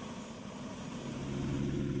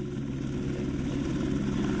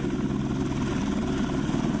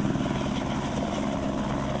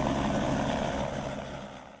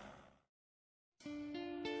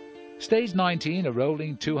 Stage 19, a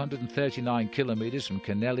rolling 239 kilometres from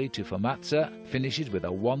Cannondale to Formazza, finishes with a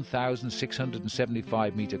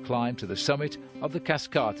 1,675-metre climb to the summit of the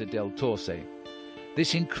Cascata del Torse.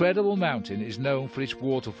 This incredible mountain is known for its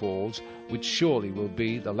waterfalls, which surely will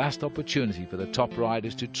be the last opportunity for the top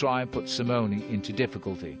riders to try and put Simone into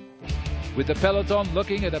difficulty. With the peloton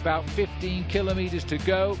looking at about 15 kilometres to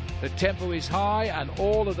go, the tempo is high and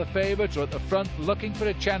all of the favourites are at the front looking for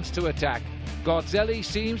a chance to attack. Garzelli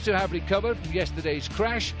seems to have recovered from yesterday's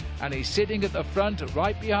crash and he's sitting at the front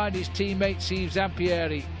right behind his teammate Steve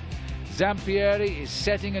Zampieri. Zampieri is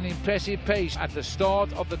setting an impressive pace at the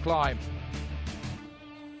start of the climb.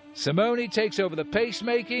 Simone takes over the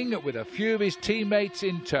pacemaking with a few of his teammates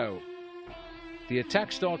in tow. The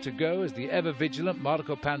attacks start to go as the ever-vigilant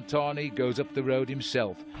Marco Pantani goes up the road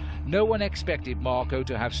himself. No one expected Marco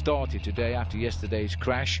to have started today after yesterday's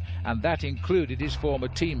crash, and that included his former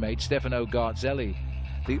teammate Stefano Garzelli.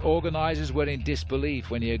 The organisers were in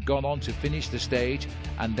disbelief when he had gone on to finish the stage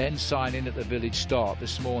and then sign in at the village start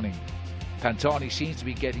this morning. Pantani seems to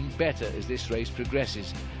be getting better as this race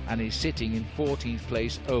progresses and is sitting in 14th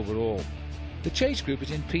place overall. The chase group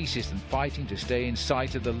is in pieces and fighting to stay in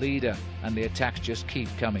sight of the leader, and the attacks just keep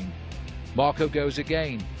coming. Marco goes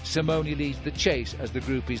again. Simone leads the chase as the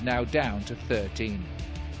group is now down to 13.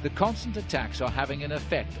 The constant attacks are having an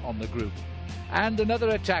effect on the group. And another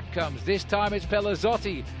attack comes. This time it's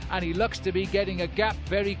Pelazzotti, and he looks to be getting a gap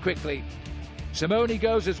very quickly. Simone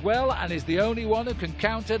goes as well and is the only one who can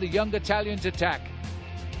counter the young Italian's attack.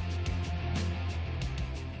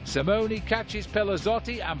 Simone catches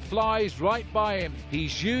Pelazzotti and flies right by him.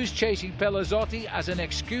 He's used chasing Pelazzotti as an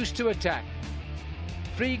excuse to attack.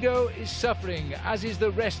 Frigo is suffering, as is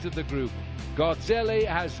the rest of the group. Garzelli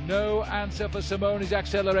has no answer for Simone's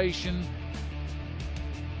acceleration.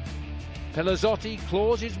 Pelazzotti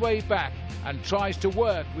claws his way back and tries to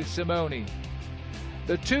work with Simone.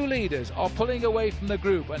 The two leaders are pulling away from the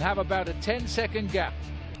group and have about a 10-second gap.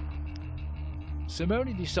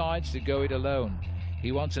 Simone decides to go it alone.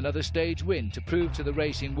 He wants another stage win to prove to the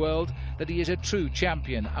racing world that he is a true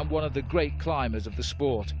champion and one of the great climbers of the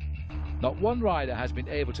sport. Not one rider has been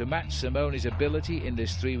able to match Simone's ability in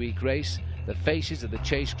this 3-week race. The faces of the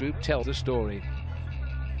chase group tell the story.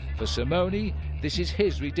 For Simone, this is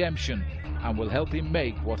his redemption and will help him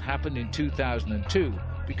make what happened in 2002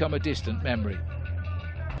 become a distant memory.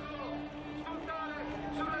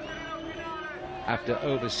 After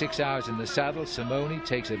over 6 hours in the saddle, Simone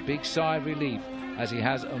takes a big sigh of relief as he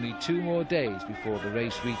has only 2 more days before the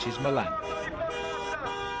race reaches Milan.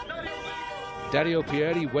 Dario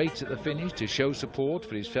Pieri waits at the finish to show support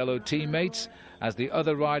for his fellow teammates as the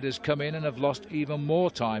other riders come in and have lost even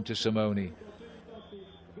more time to Simone.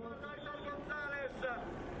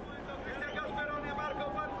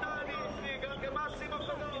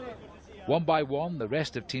 One by one, the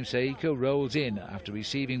rest of Team Saeco rolls in after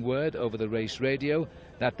receiving word over the race radio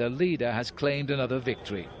that the leader has claimed another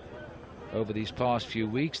victory. Over these past few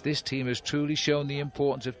weeks, this team has truly shown the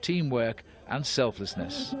importance of teamwork and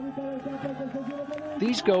selflessness.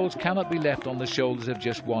 These goals cannot be left on the shoulders of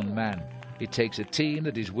just one man. It takes a team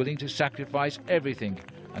that is willing to sacrifice everything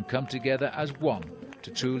and come together as one to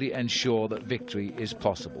truly ensure that victory is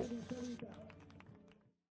possible.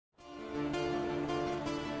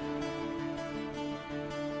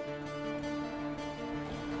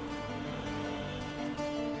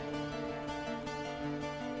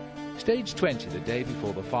 Stage 20, the day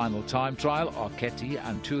before the final time trial, Archetti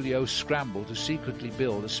and Tullio scramble to secretly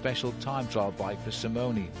build a special time trial bike for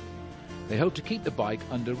Simoni. They hope to keep the bike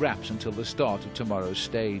under wraps until the start of tomorrow's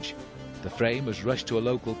stage. The frame was rushed to a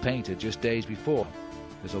local painter just days before.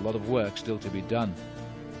 There's a lot of work still to be done.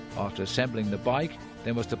 After assembling the bike,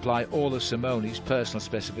 they must apply all of Simoni's personal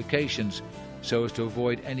specifications so as to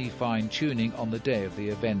avoid any fine tuning on the day of the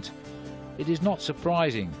event. It is not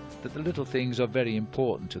surprising that the little things are very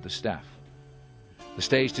important to the staff. The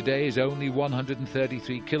stage today is only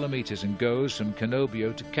 133 kilometres and goes from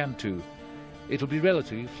Cannobio to Cantu. It'll be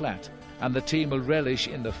relatively flat, and the team will relish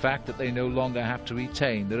in the fact that they no longer have to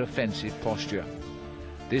retain their offensive posture.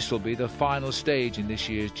 This will be the final stage in this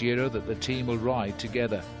year's Giro that the team will ride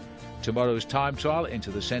together. Tomorrow's time trial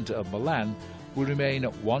into the centre of Milan will remain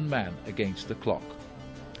one man against the clock.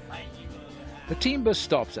 The team bus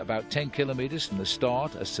stops about 10 kilometres from the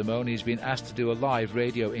start as Simoni has been asked to do a live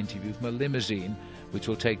radio interview from a limousine which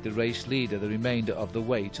will take the race leader the remainder of the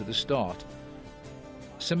way to the start.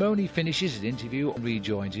 Simoni finishes his interview and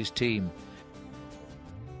rejoins his team.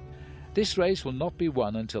 This race will not be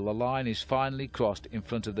won until the line is finally crossed in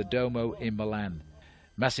front of the Duomo in Milan.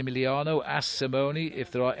 Massimiliano asks Simoni if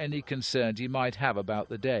there are any concerns he might have about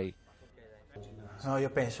the day. No,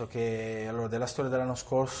 io penso che della storia dell'anno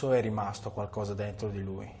scorso è rimasto qualcosa dentro di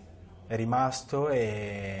lui. È rimasto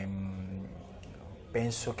e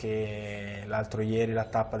penso che l'altro ieri, la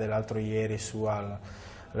tappa dell'altro ieri su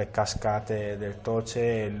alle cascate del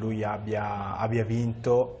Toce, lui abbia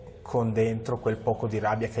vinto con dentro quel poco di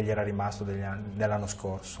rabbia che gli era rimasto dell'anno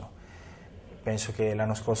scorso. Penso che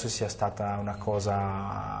l'anno scorso sia stata una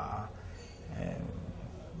cosa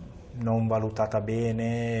non valutata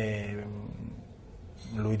bene.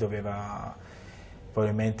 Lui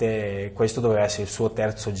probabilmente questo doveva essere il suo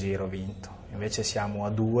terzo giro vinto, invece siamo a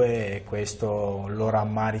 2 e questo lo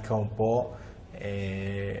rammarica un po',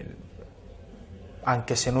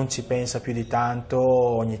 anche se non ci pensa più di tanto,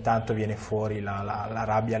 ogni tanto viene fuori la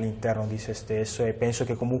rabbia all'interno di se stesso e penso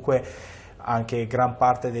che comunque anche gran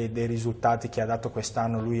parte dei risultati che ha dato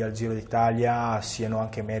quest'anno lui al Giro d'Italia siano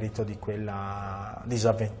anche merito di quella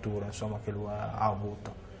disavventura, insomma, che lui ha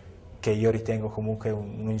avuto, che io ritengo comunque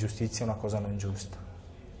un'ingiustizia, una cosa non giusta.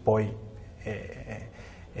 Poi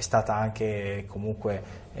è stata anche comunque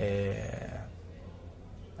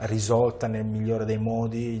risolta nel migliore dei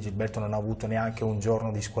modi. Gilberto non ha avuto neanche un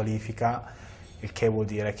giorno di squalifica, il che vuol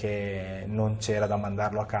dire che non c'era da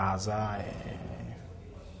mandarlo a casa.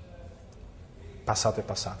 Passato è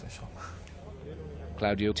passato, insomma.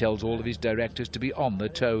 Claudio tells all of his directors to be on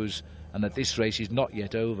their toes and that this race is not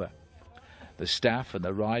yet over. The staff and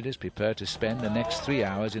the riders prepare to spend the next 3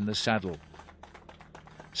 hours in the saddle.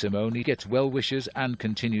 Simoni gets well-wishers and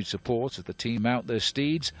continued support as the team mount their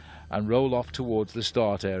steeds and roll off towards the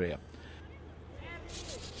start area.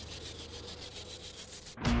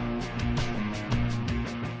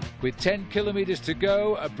 With 10 kilometres to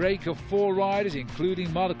go, a break of 4 riders,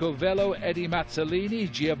 including Marco Velo, Eddie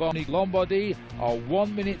Mazzolini, Giovanni Lombardi, are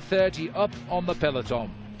 1 minute 30 up on the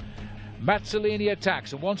peloton. Mazzolini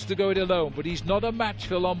attacks and wants to go it alone, but he's not a match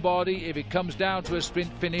for Lombardi if it comes down to a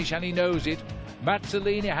sprint finish, and he knows it.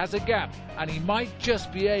 Mazzolini has a gap and he might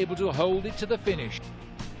just be able to hold it to the finish.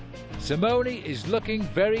 Simoni is looking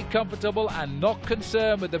very comfortable and not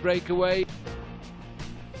concerned with the breakaway.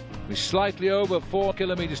 With slightly over 4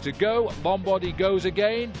 kilometres to go, Lombardi goes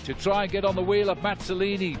again to try and get on the wheel of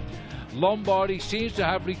Mazzolini. Lombardi seems to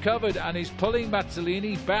have recovered and is pulling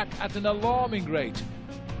Mazzolini back at an alarming rate.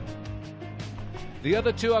 The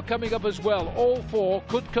other two are coming up as well. All 4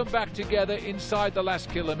 could come back together inside the last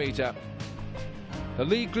kilometre. The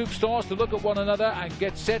lead group starts to look at one another and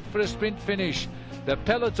get set for a sprint finish. The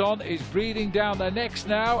peloton is breathing down their necks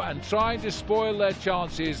now and trying to spoil their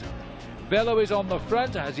chances. Velo is on the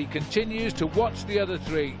front as he continues to watch the other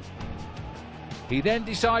 3. He then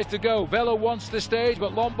decides to go. Velo wants the stage,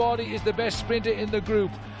 but Lombardi is the best sprinter in the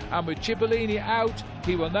group. And with Cipollini out,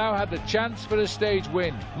 he will now have the chance for a stage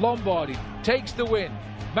win. Lombardi takes the win.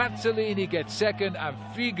 Mazzolini gets second and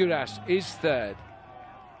Figueras is third.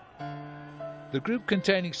 The group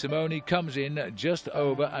containing Simoni comes in just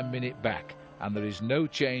over a minute back, and there is no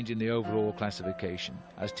change in the overall classification,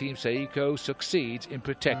 as Team Saeco succeeds in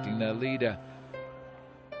protecting their leader.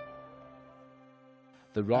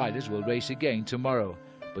 The riders will race again tomorrow,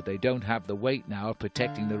 but they don't have the weight now of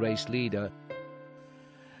protecting the race leader.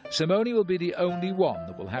 Simoni will be the only one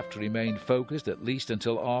that will have to remain focused at least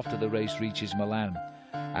until after the race reaches Milan.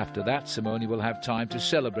 After that, Simoni will have time to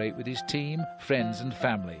celebrate with his team, friends and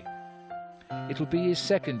family. It will be his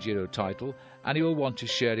second Giro title and he will want to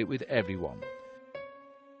share it with everyone.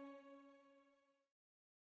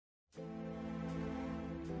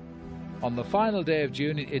 On the final day of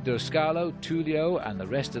June in Idroscalo, Tullio and the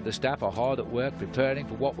rest of the staff are hard at work preparing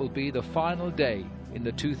for what will be the final day in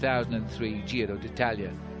the 2003 Giro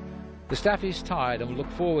d'Italia. The staff is tired and will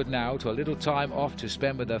look forward now to a little time off to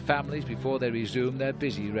spend with their families before they resume their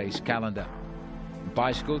busy race calendar.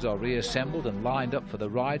 Bicycles are reassembled and lined up for the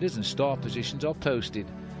riders and start positions are posted.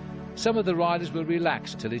 Some of the riders will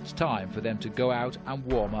relax till it's time for them to go out and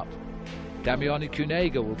warm up. Damiano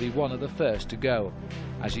Cunego will be one of the first to go.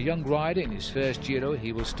 As a young rider in his first Giro,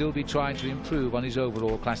 he will still be trying to improve on his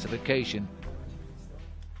overall classification.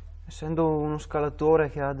 Essendo uno scalatore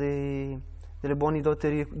che ha delle buone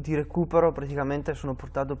doti di recupero, praticamente sono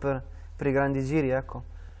portato per i grandi giri, ecco.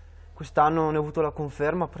 Quest'anno ne ho avuto la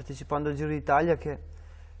conferma partecipando al Giro d'Italia che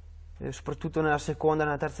soprattutto nella seconda e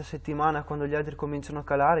nella terza settimana, quando gli altri cominciano a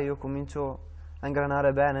calare, io comincio a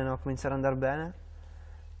ingranare bene, no? A cominciare ad andare bene.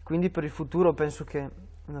 Quindi per il futuro penso che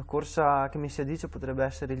una corsa che mi si addice potrebbe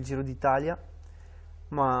essere il Giro d'Italia,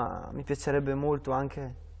 ma mi piacerebbe molto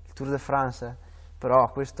anche il Tour de France,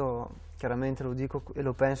 però questo chiaramente lo dico e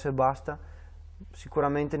lo penso e basta.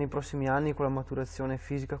 Sicuramente nei prossimi anni con la maturazione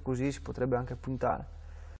fisica così si potrebbe anche puntare.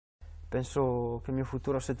 Penso che il mio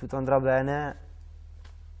futuro, se tutto andrà bene,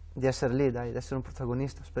 di essere lì, dai, di essere un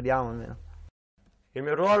protagonista, speriamo almeno. Il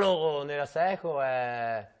mio ruolo nella Saeco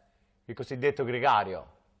è il cosiddetto gregario,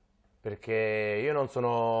 perché io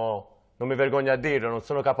non mi vergogno a dirlo, non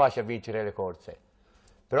sono capace a vincere le corse,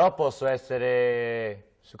 però posso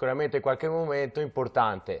essere sicuramente in qualche momento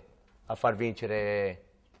importante a far vincere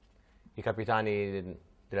i capitani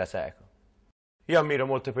della Saeco. Io ammiro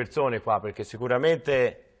molte persone qua perché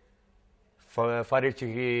sicuramente fare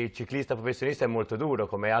il ciclista professionista è molto duro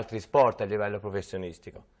come altri sport a livello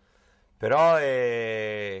professionistico, però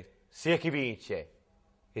sia chi vince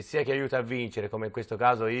e sia chi aiuta a vincere, come in questo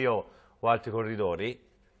caso io o altri corridori,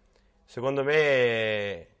 secondo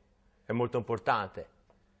me è molto importante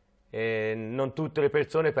e non tutte le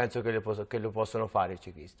persone penso che lo possono fare il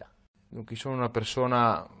ciclista. Dunque, sono una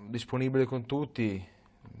persona disponibile con tutti,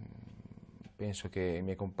 penso che i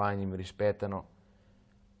miei compagni mi rispettano.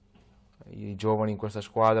 I giovani in questa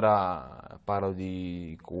squadra, parlo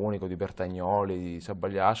di Cunico, di Bertagnoli, di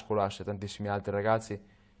Sabagliascolas e tantissimi altri ragazzi,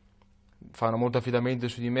 fanno molto affidamento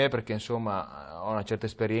su di me perché insomma ho una certa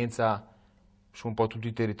esperienza su un po' tutti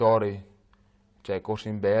i territori, cioè corse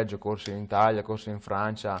in Belgio, corse in Italia, corse in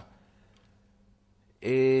Francia.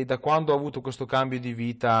 E da quando ho avuto questo cambio di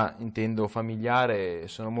vita, intendo familiare,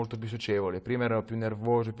 sono molto più socievole. Prima ero più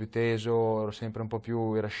nervoso, più teso, ero sempre un po'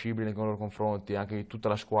 più irascibile nei loro confronti, anche di tutta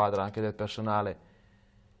la squadra, anche del personale.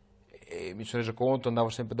 E mi sono reso conto, andavo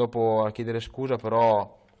sempre dopo a chiedere scusa,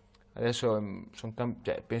 però adesso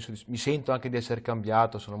mi sento anche di essere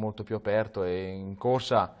cambiato, sono molto più aperto e in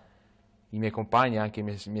corsa i miei compagni, anche i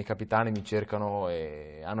miei capitani mi cercano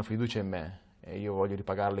e hanno fiducia in me. E io voglio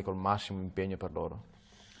ripagarli col massimo impegno per loro.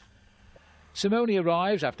 Simoni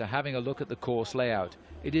arrives after having a look at the course layout.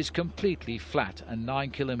 It is completely flat and 9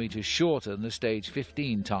 kilometres shorter than the stage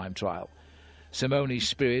 15 time trial. Simoni's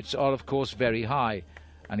spirits are of course very high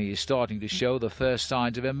and he is starting to show the first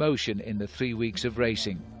signs of emotion in the 3 weeks of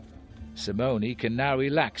racing. Simoni can now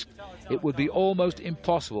relax. It would be almost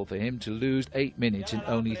impossible for him to lose 8 minutes in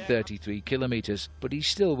only 33 kilometres, but he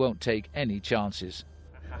still won't take any chances.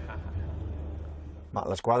 Ma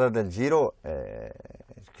la squadra del Giro,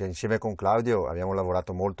 che insieme con Claudio abbiamo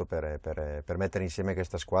lavorato molto per mettere insieme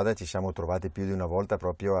questa squadra e ci siamo trovati più di una volta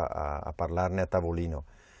proprio a parlarne a tavolino.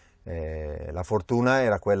 La fortuna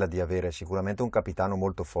era quella di avere sicuramente un capitano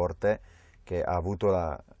molto forte che ha avuto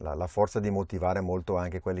la forza di motivare molto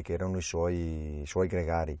anche quelli che erano i suoi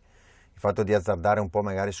gregari. Il fatto di azzardare un po'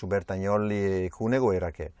 magari su Bertagnoli e Cunego era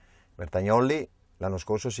che Bertagnoli l'anno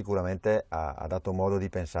scorso sicuramente ha dato modo di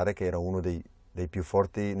pensare che era uno dei più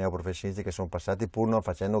forti neoprofessionisti che sono passati pur non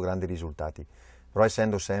facendo grandi risultati, però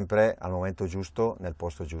essendo sempre al momento giusto nel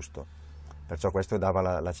posto giusto. Perciò questo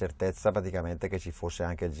dava la certezza praticamente che ci fosse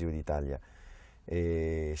anche il Giro d'Italia.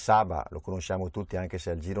 E Saba lo conosciamo tutti, anche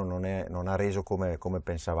se al Giro non ha reso come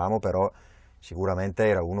pensavamo, però sicuramente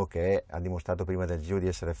era uno che ha dimostrato prima del Giro di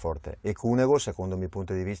essere forte. E Cunego, secondo il mio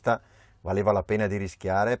punto di vista, valeva la pena di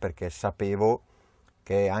rischiare perché sapevo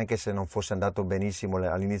che anche se non fosse andato benissimo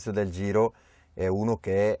all'inizio del Giro, è uno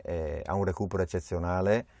che ha un recupero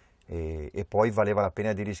eccezionale e poi valeva la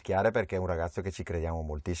pena di rischiare perché è un ragazzo che ci crediamo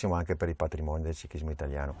moltissimo anche per il patrimonio del ciclismo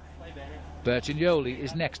italiano. Bertignoli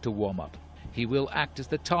is next to warm up. He will act as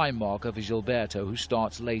the time marker for Gilberto, who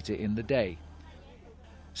starts later in the day.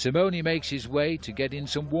 Simoni makes his way to get in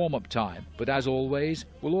some warm-up time, but as always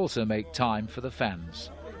will also make time for the fans.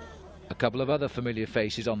 A couple of other familiar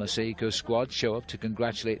faces on the Saeco squad show up to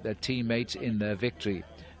congratulate their teammates in their victory.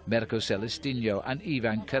 Mirko Celestino and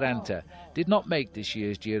Ivan Caranta did not make this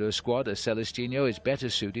year's Giro squad, as Celestino is better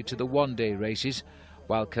suited to the one-day races,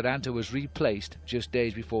 while Caranta was replaced just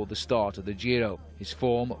days before the start of the Giro. His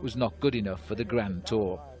form was not good enough for the Grand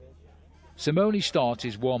Tour. Simoni starts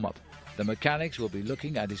his warm-up. The mechanics will be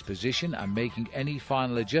looking at his position and making any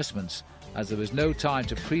final adjustments, as there was no time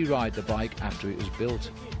to pre-ride the bike after it was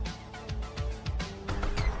built.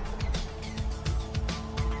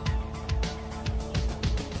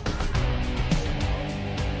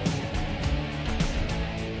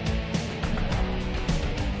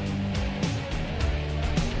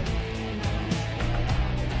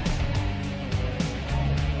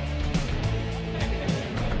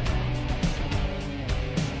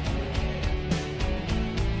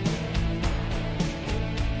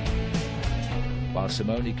 While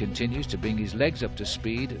Simoni continues to bring his legs up to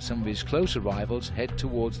speed, some of his closer rivals head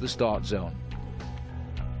towards the start zone.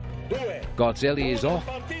 Garzelli is off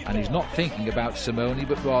and is not thinking about Simoni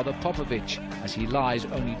but rather Popovic, as he lies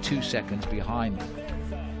only 2 seconds behind.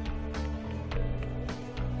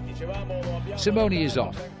 Simoni is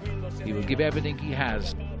off. He will give everything he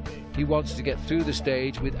has. He wants to get through the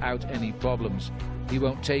stage without any problems. He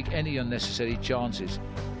won't take any unnecessary chances.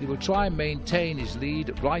 He will try and maintain his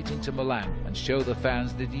lead right into Milan and show the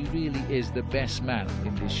fans that he really is the best man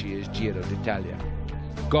in this year's Giro d'Italia.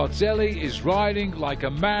 Garzelli is riding like a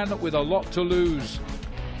man with a lot to lose.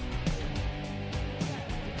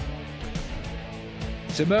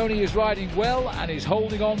 Simoni is riding well and is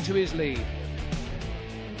holding on to his lead.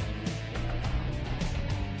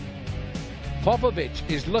 Popovic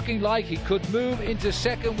is looking like he could move into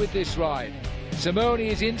second with this ride. Simoni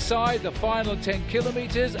is inside the final 10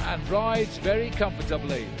 kilometers and rides very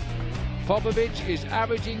comfortably. Popovic is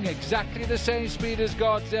averaging exactly the same speed as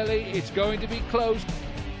Garzelli. It's going to be close.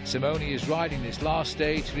 Simoni is riding this last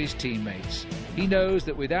stage for his teammates. He knows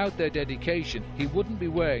that without their dedication, he wouldn't be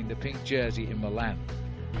wearing the pink jersey in Milan.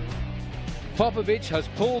 Popovic has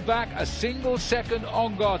pulled back a single second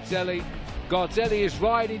on Garzelli. Garzelli is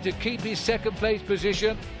riding to keep his second place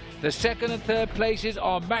position. The second and third places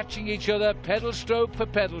are matching each other, pedal stroke for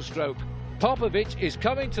pedal stroke. Popovic is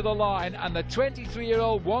coming to the line and the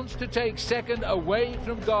 23-year-old wants to take second away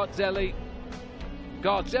from Garzelli.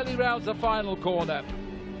 Garzelli rounds the final corner.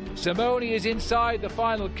 Simoni is inside the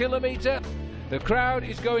final kilometre. The crowd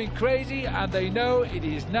is going crazy and they know it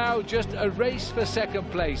is now just a race for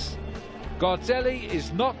second place. Garzelli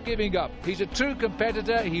is not giving up. He's a true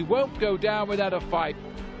competitor. He won't go down without a fight.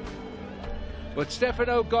 But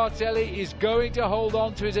Stefano Garzelli is going to hold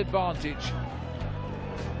on to his advantage.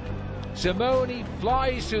 Simoni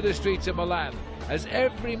flies through the streets of Milan. As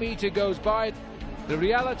every metre goes by, the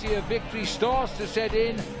reality of victory starts to set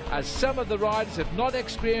in, as some of the riders have not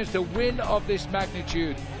experienced a win of this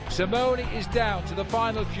magnitude. Simoni is down to the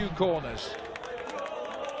final few corners.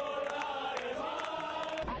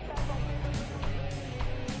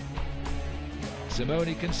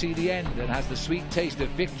 Simoni can see the end and has the sweet taste of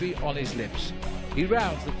victory on his lips. He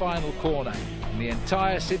rounds the final corner and the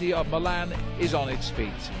entire city of Milan is on its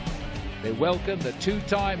feet. They welcome the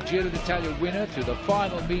two-time Giro d'Italia winner through the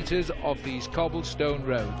final metres of these cobblestone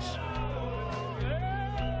roads.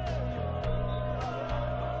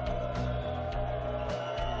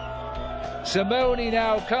 Simoni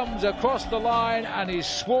now comes across the line and is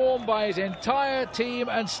swarmed by his entire team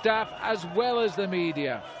and staff as well as the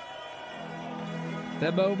media.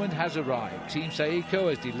 Their moment has arrived. Team Saeco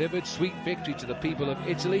has delivered sweet victory to the people of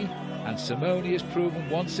Italy, and Simoni has proven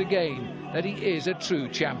once again that he is a true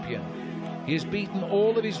champion. He has beaten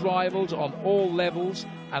all of his rivals on all levels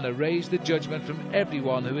and erased the judgment from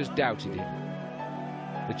everyone who has doubted him.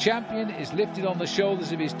 The champion is lifted on the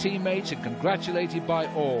shoulders of his teammates and congratulated by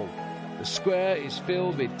all. The square is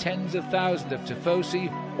filled with tens of thousands of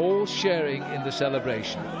tifosi, all sharing in the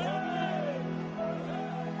celebration.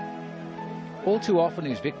 All too often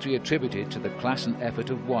is victory attributed to the class and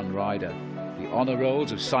effort of one rider. The honour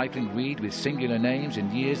rolls of cycling read with singular names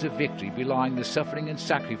and years of victory belying the suffering and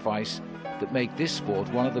sacrifice that make this sport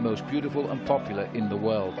one of the most beautiful and popular in the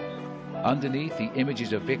world. Underneath the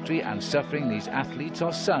images of victory and suffering, these athletes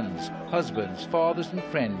are sons, husbands, fathers and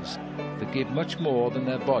friends that give much more than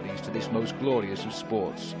their bodies to this most glorious of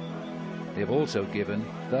sports. they've also given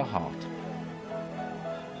their heart.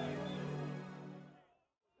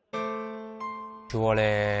 Ci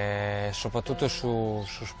vuole, soprattutto su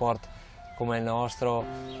sport come il nostro,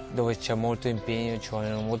 dove c'è molto impegno, ci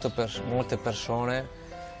vogliono molte persone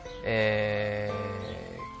che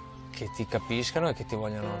ti capiscano e che ti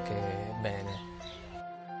vogliono anche bene.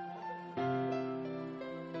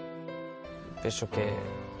 Penso che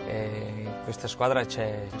in questa squadra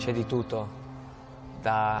c'è di tutto,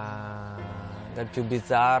 dal più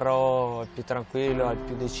bizzarro al più tranquillo, al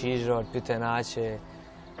più deciso, al più tenace,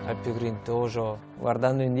 al più grintoso.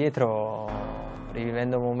 Guardando indietro,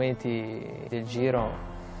 rivivendo momenti del Giro,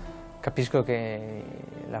 capisco che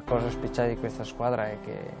la cosa speciale di questa squadra è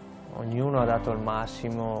che ognuno ha dato il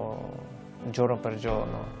massimo giorno per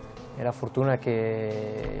giorno e la fortuna è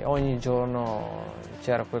che ogni giorno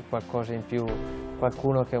c'era quel qualcosa in più,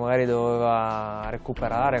 qualcuno che magari doveva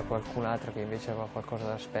recuperare, qualcun altro che invece aveva qualcosa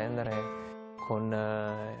da spendere.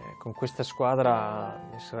 Con questa squadra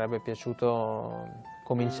mi sarebbe piaciuto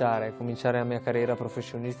cominciare la mia carriera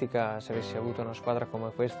professionistica. Se avessi avuto una squadra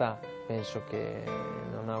come questa, penso che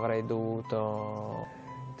non avrei dovuto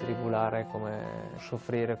tribulare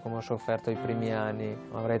soffrire come ho sofferto i primi anni.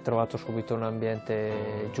 Avrei trovato subito un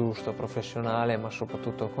ambiente giusto, professionale, ma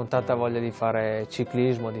soprattutto con tanta voglia di fare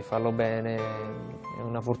ciclismo, di farlo bene. È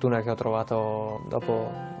una fortuna che ho trovato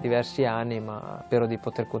dopo diversi anni, ma spero di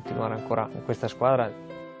poter continuare ancora in questa squadra.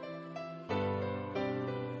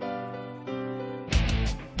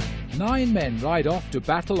 9 men ride off to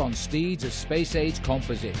battle on steeds of space-age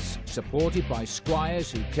composites, supported by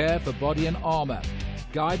squires who care for body and armour,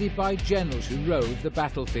 guided by generals who rove the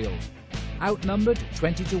battlefield. Outnumbered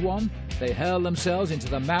 20-1, they hurl themselves into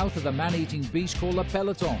the mouth of the man-eating beast called the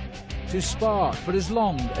peloton, to spar for as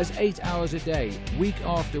long as 8 hours a day, week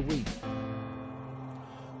after week.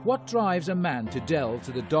 What drives a man to delve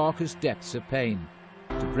to the darkest depths of pain?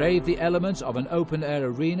 To brave the elements of an open-air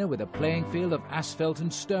arena with a playing field of asphalt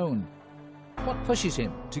and stone? What pushes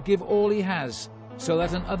him to give all he has so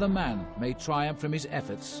that another man may triumph from his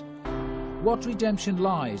efforts? What redemption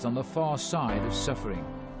lies on the far side of suffering?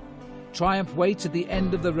 Triumph waits at the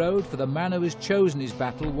end of the road for the man who has chosen his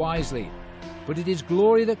battle wisely, but it is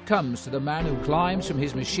glory that comes to the man who climbs from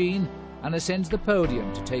his machine and ascends the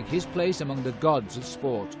podium to take his place among the gods of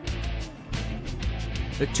sport.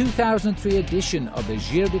 The 2003 edition of the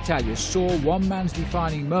Giro d'Italia saw one man's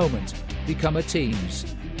defining moment become a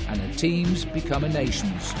team's, and a team's become a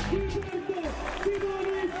nation's.